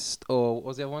hottest, or what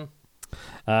was the other one?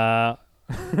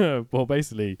 Well,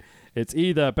 basically, it's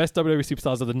either best WWE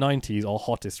superstars of the 90s or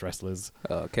hottest wrestlers.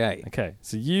 Okay. Okay,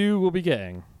 so you will be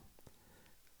getting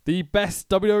the best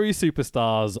WWE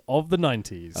superstars of the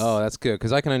 90s. Oh, that's good,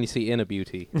 because I can only see inner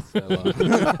beauty. So,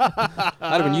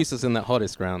 I'd have been useless in that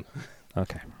hottest round.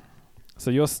 Okay. So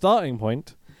your starting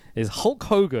point is Hulk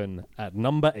Hogan at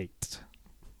number 8.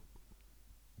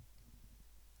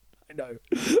 I know.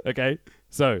 Okay,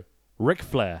 so Ric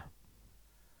Flair.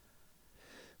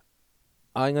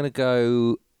 I'm going to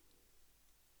go...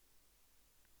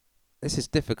 This is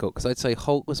difficult, because I'd say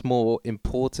Hulk was more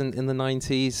important in the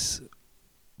 90s,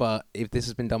 but if this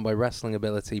has been done by wrestling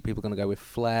ability, people are going to go with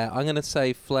Flair. I'm going to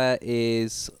say Flair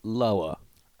is lower.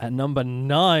 At number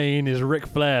 9 is Ric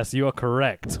Flair, so you are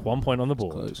correct. 1 point on the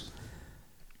board. Close.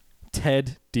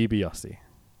 Ted DiBiase.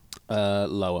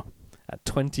 Lower. At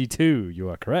 22, you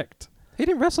are correct. He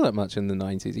didn't wrestle that much in the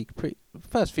 90s. He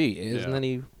first few years, Yeah. and then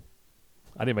he...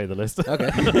 I didn't make the list.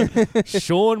 Okay.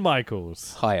 Shawn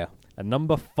Michaels. Higher. At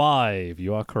number 5,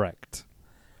 you are correct.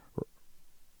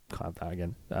 Can't have that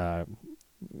again.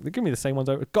 They give me the same ones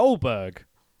over. Goldberg.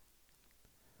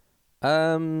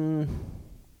 I'm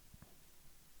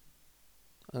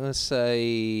going to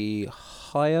say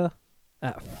higher.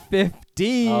 At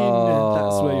 15. Oh.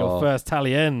 That's where your first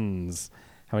tally ends.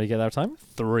 How many you get that time?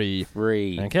 3.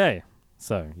 3. Okay.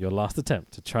 So, your last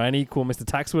attempt to try and equal Mr.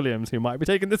 Tax Williams, who might be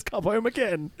taking this cup home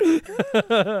again.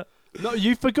 No,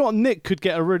 you forgot Nick could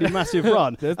get a really massive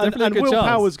run. There's and definitely a good Will chance.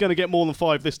 Power's going to get more than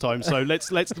 5 this time, so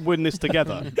let's win this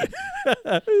together.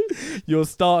 Your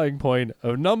starting point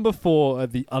of number 4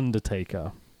 at The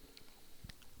Undertaker.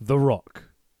 The Rock.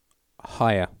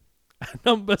 Higher.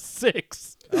 Number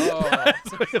 6. Oh.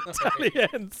 That's where your tally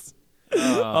ends.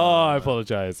 Oh, I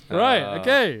apologize. Right,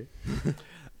 okay.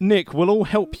 Nick, we'll all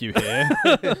help you here.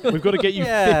 We've got to get you.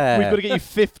 Yeah. We've got to get you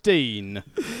 15.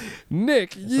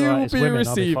 Nick, you alright, will it's be women,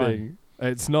 I'll be receiving.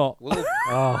 It's not. Well,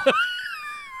 Oh,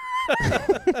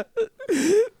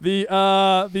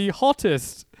 The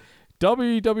hottest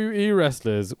WWE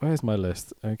wrestlers. Where's my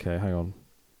list? Okay, hang on.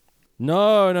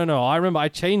 No. I remember I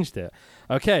changed it.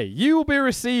 Okay, you will be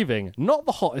receiving not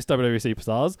the hottest WWE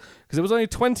superstars because there was only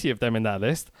 20 of them in that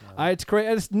list. I had to create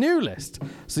a new list.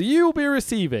 So you will be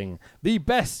receiving the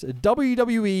best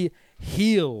WWE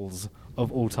heels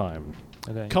of all time.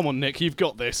 okay. Come on, Nick, you've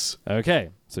got this. Okay,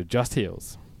 so just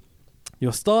heels.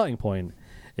 Your starting point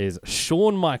is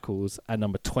Shawn Michaels at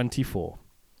number 24.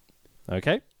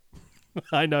 Okay?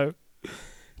 I know.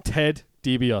 Ted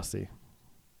DiBiase.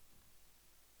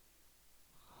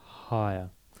 Higher.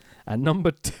 At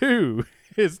number 2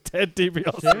 is Ted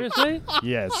DiBiase. Seriously?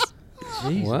 Yes.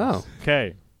 Jesus. wow.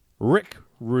 Okay. Rick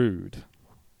Rude.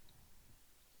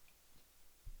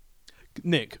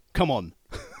 Nick, come on.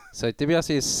 So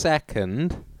DiBiase is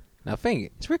second. Now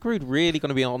think, is Rick Rude really going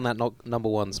to be on that number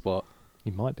one spot?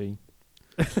 He might be.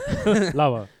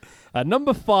 Lower. At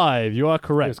number 5, you are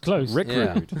correct. It was close. Rick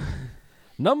Yeah. Rude.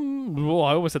 Oh,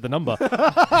 I almost said the number.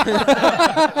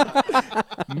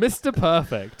 Mr.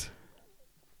 Perfect.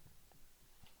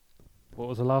 What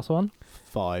was the last one?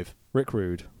 5. Rick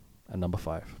Rude at number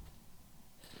 5.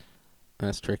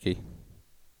 That's tricky.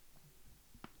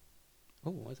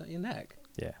 Oh, is that your neck?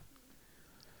 Yeah.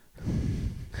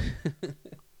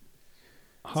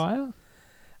 Higher?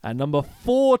 At number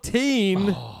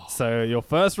 14. So your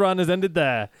first run has ended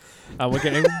there. And we're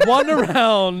getting one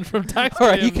round from Tax All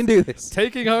right, you Williams, can do this.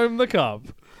 taking home the cup.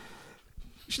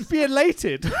 You should be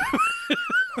elated.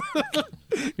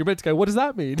 You're meant to go, what does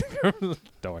that mean?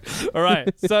 Don't worry. All right,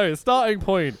 so starting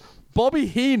point. Bobby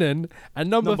Heenan at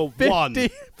number, Number 50, one.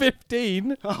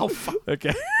 15. Oh, fuck.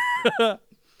 Okay.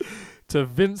 To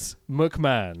Vince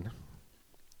McMahon.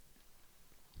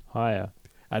 Higher.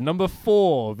 At number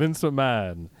 4, Vince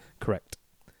McMahon. Correct.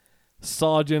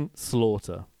 Sergeant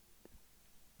Slaughter.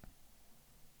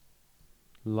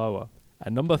 Lower.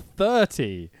 At number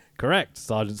 30. Correct.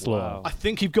 Sergeant Slaughter. Wow. I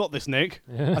think you've got this, Nick.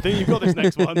 I think you've got this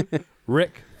next one.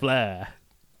 Ric Flair.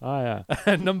 Higher.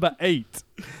 At number 8.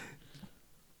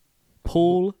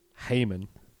 Paul Heyman.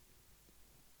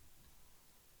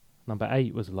 Number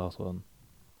 8 was the last one.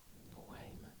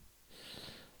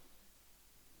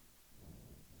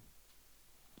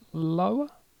 Lower?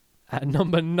 At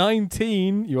number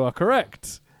 19, you are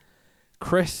correct.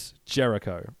 Chris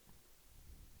Jericho.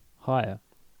 Higher.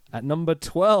 At number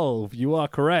 12, you are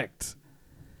correct.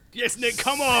 Yes, Nick,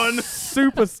 come on.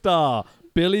 Superstar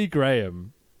Billy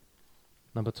Graham.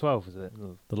 Number 12, is it?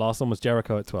 The last one was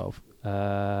Jericho at 12.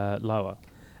 Lower.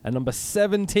 At number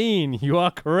 17, you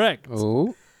are correct.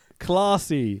 Oh,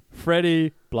 Classy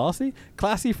Freddie Blassie?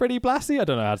 Classy Freddie Blassie? I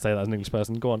don't know how to say that as an English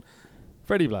person. Go on.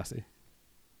 Freddie Blassie.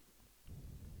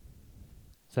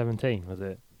 17, was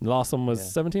it? The last one was Yeah.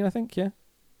 17, I think. Yeah.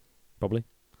 Probably.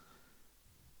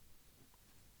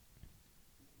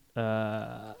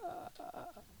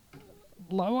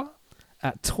 Lower?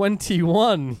 At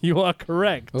 21, you are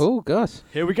correct. oh gosh.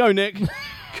 Here we go, Nick.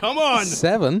 Come on.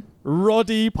 7.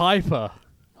 Roddy Piper.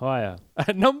 Higher.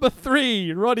 At number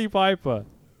 3, Roddy Piper.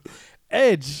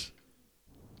 Edge.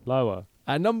 Lower.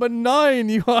 At number 9,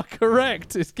 you are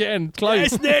correct. It's getting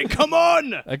close. Yes, Nick, come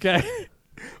on. Okay.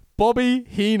 Bobby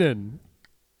Heenan.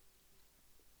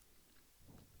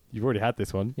 You've already had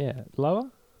this one. Yeah. Lower?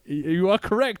 You are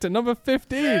correct at number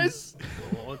 15. Yes.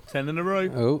 10 in a row.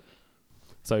 Oh,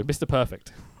 So, Mr.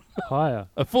 Perfect. Higher.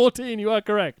 At 14, you are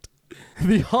correct.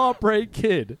 The Heartbreak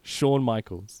Kid, Shawn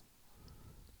Michaels.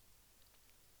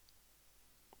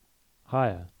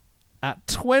 Higher. At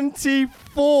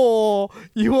 24,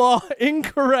 you are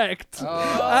incorrect.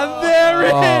 And they're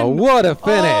in. oh, what a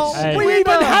finish! Oh, Hey. we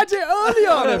even had it earlier.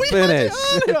 What a finish!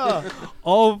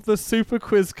 Of the Super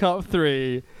Quiz Cup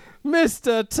 3,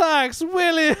 Mr. Tax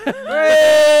Williams.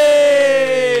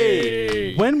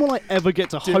 When will I ever get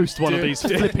to host one of these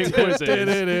flipping quizzes?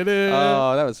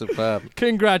 Oh, that was superb.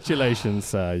 Congratulations,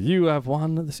 sir. You have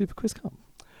won the Super Quiz Cup.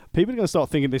 People are going to start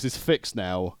thinking this is fixed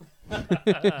now.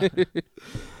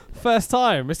 First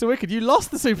time. Mr. Wicked, you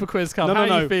lost the Super Quiz Cup. How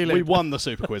are you feeling? We won the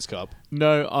Super Quiz Cup.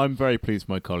 No, I'm very pleased with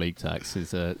my colleague Tax.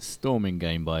 It's a storming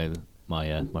game by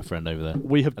my friend over there.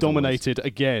 We have As always. dominated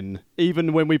again.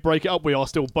 Even when we break it up, we are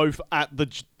still both at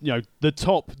the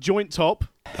top, joint top.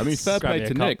 I mean, fair Grab play me a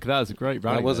to cup. Nick. That was a great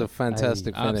rally. That was there. a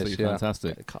fantastic finish. Absolutely Yeah.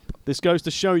 fantastic. This goes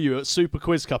to show you at Super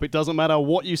Quiz Cup, it doesn't matter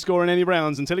what you score in any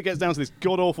rounds until it gets down to this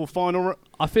god-awful final.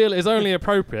 I feel it is only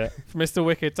appropriate for Mr.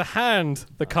 Wicked to hand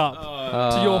the cup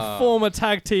to your former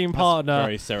tag team partner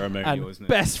Very ceremonial, and isn't it?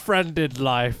 best friend in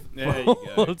life There for you go.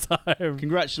 all time.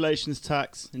 Congratulations,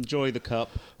 Tax. Enjoy the cup.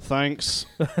 Thanks.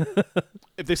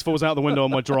 If this falls out the window on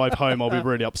my drive home, I'll be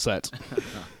really upset.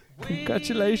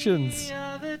 Congratulations.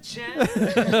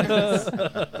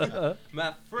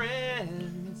 My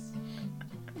friends.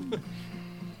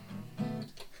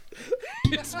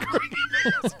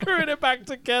 Screwing it back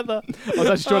together. I was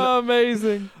actually trying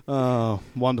Amazing. Oh,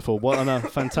 wonderful. What a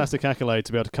fantastic accolade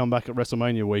to be able to come back at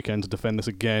WrestleMania weekend to defend this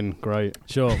again. Great.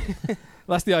 Sure.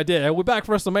 That's the idea. We're back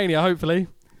for WrestleMania, hopefully.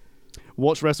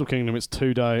 Watch Wrestle Kingdom. It's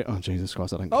 2 day. Oh, Jesus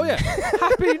Christ. I don't Oh, care. yeah.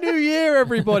 Happy New Year,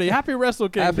 everybody. Happy Wrestle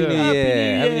Kingdom. Happy New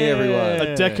Year. Happy New Year, everyone.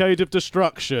 A decade of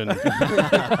destruction.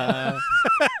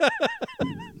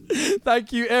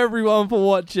 Thank you, everyone, for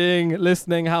watching,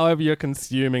 listening, however you're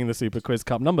consuming the Super Quiz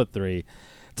Cup number 3.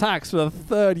 Tax for the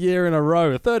third year in a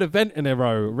row, third event in a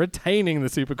row, retaining the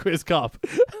Super Quiz Cup.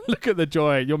 Look at the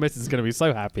joy. Your missus is going to be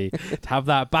so happy to have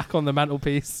that back on the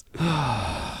mantelpiece.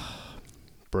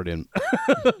 Brilliant.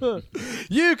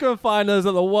 You can find us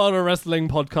at the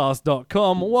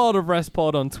worldofwrestlingpodcast.com, World of Rest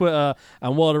Pod on Twitter,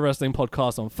 and World of Wrestling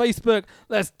Podcast on Facebook.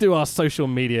 Let's do our social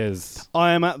medias.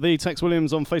 I am at the Tex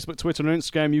Williams on Facebook, Twitter, and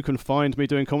Instagram. You can find me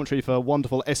doing commentary for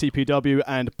wonderful SEPW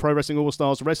and Pro Wrestling All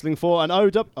Stars Wrestling 4 and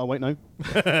OW. Oh, wait, no.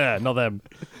 Not them.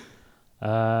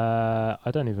 I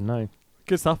don't even know.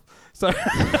 Good stuff. So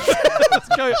let's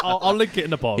go. I'll link it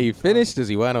in the pod. He finished as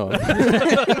he went on.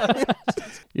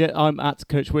 Yeah, I'm at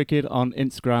Coach Wicked on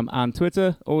Instagram and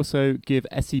Twitter. Also, give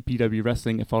SCPW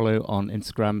Wrestling a follow on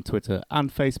Instagram, Twitter,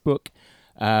 and Facebook.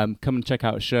 Come and check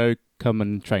out a show. Come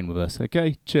and train with us.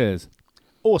 Okay, cheers.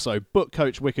 Also, book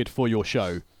Coach Wicked for your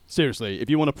show. Seriously, if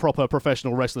you want a proper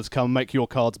professional wrestler to come make your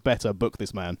cards better, book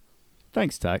this man.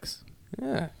 Thanks, Tax.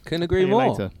 Yeah, couldn't agree See you more.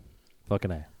 later.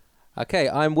 Fucking A. Okay,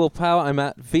 I'm Will Power. I'm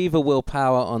at Viva Will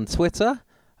Power on Twitter.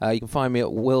 You can find me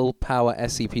at Will Power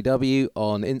SCPW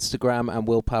on Instagram and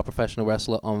Will Power Professional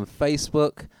Wrestler on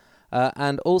Facebook.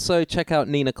 And also check out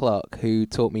Nina Clark, who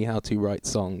taught me how to write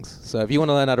songs. So if you want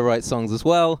to learn how to write songs as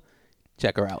well,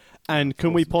 check her out. And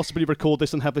can we possibly record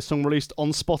this and have this song released on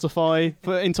Spotify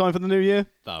in time for the new year?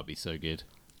 That would be so good.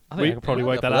 I think I can probably Yeah,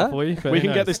 work that for out that. for you. but We who can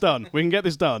get knows? this done. We can get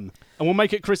this done. And we'll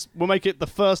make it We'll make it the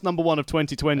first number 1 of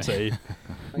 2020.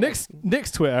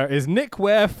 Nick's Twitter is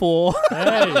NickWare4.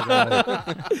 There you go.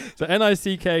 So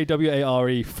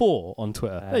NickWare 4 on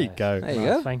Twitter. There you go. There you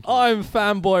go. Thank you. I'm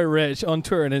Fanboy Rich on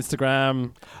Twitter and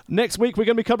Instagram. Next week, we're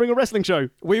going to be covering a wrestling show.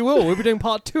 We will. We'll be doing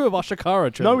part 2 of our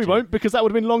Shakara trilogy. No, we won't, because that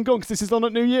would have been long gone, because this is on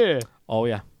at New Year. Oh,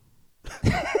 yeah.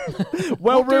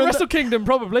 Well, We'll do Wrestle Kingdom,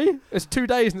 probably. It's 2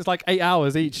 days and it's like 8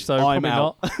 hours each, so I'm probably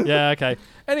out. not. Yeah, okay.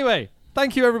 Anyway,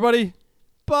 thank you, everybody.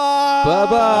 Bye.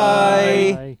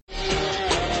 Bye-bye.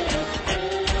 Bye.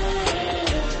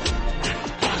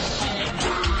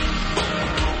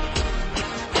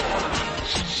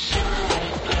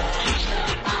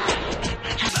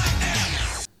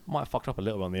 Might have fucked up a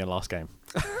little bit on the last game.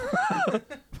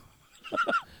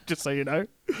 Just so you know.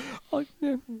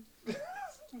 Yeah.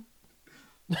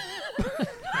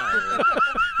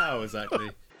 How exactly?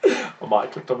 I might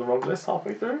have clicked on the wrong list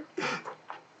halfway through.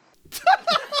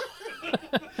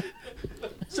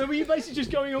 So were you basically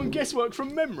just going on guesswork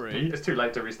from memory? It's too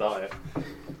late to restart it.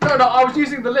 No, I was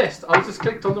using the list. I was just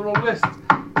clicked on the wrong list.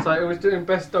 So it was doing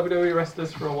best WWE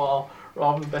wrestlers for a while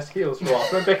rather than best heels for a while.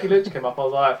 So when Becky Lynch came up, I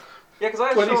was like, Yeah, because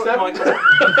I 27.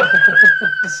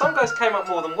 Some guys came up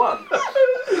more than once.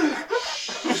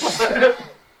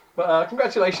 But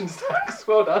congratulations, Tax.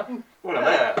 Well done. Well done,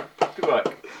 yeah. Good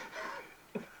work.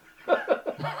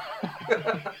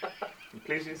 You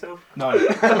pleased with yourself? No.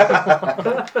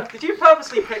 Did you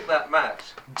purposely pick that match?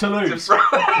 To lose.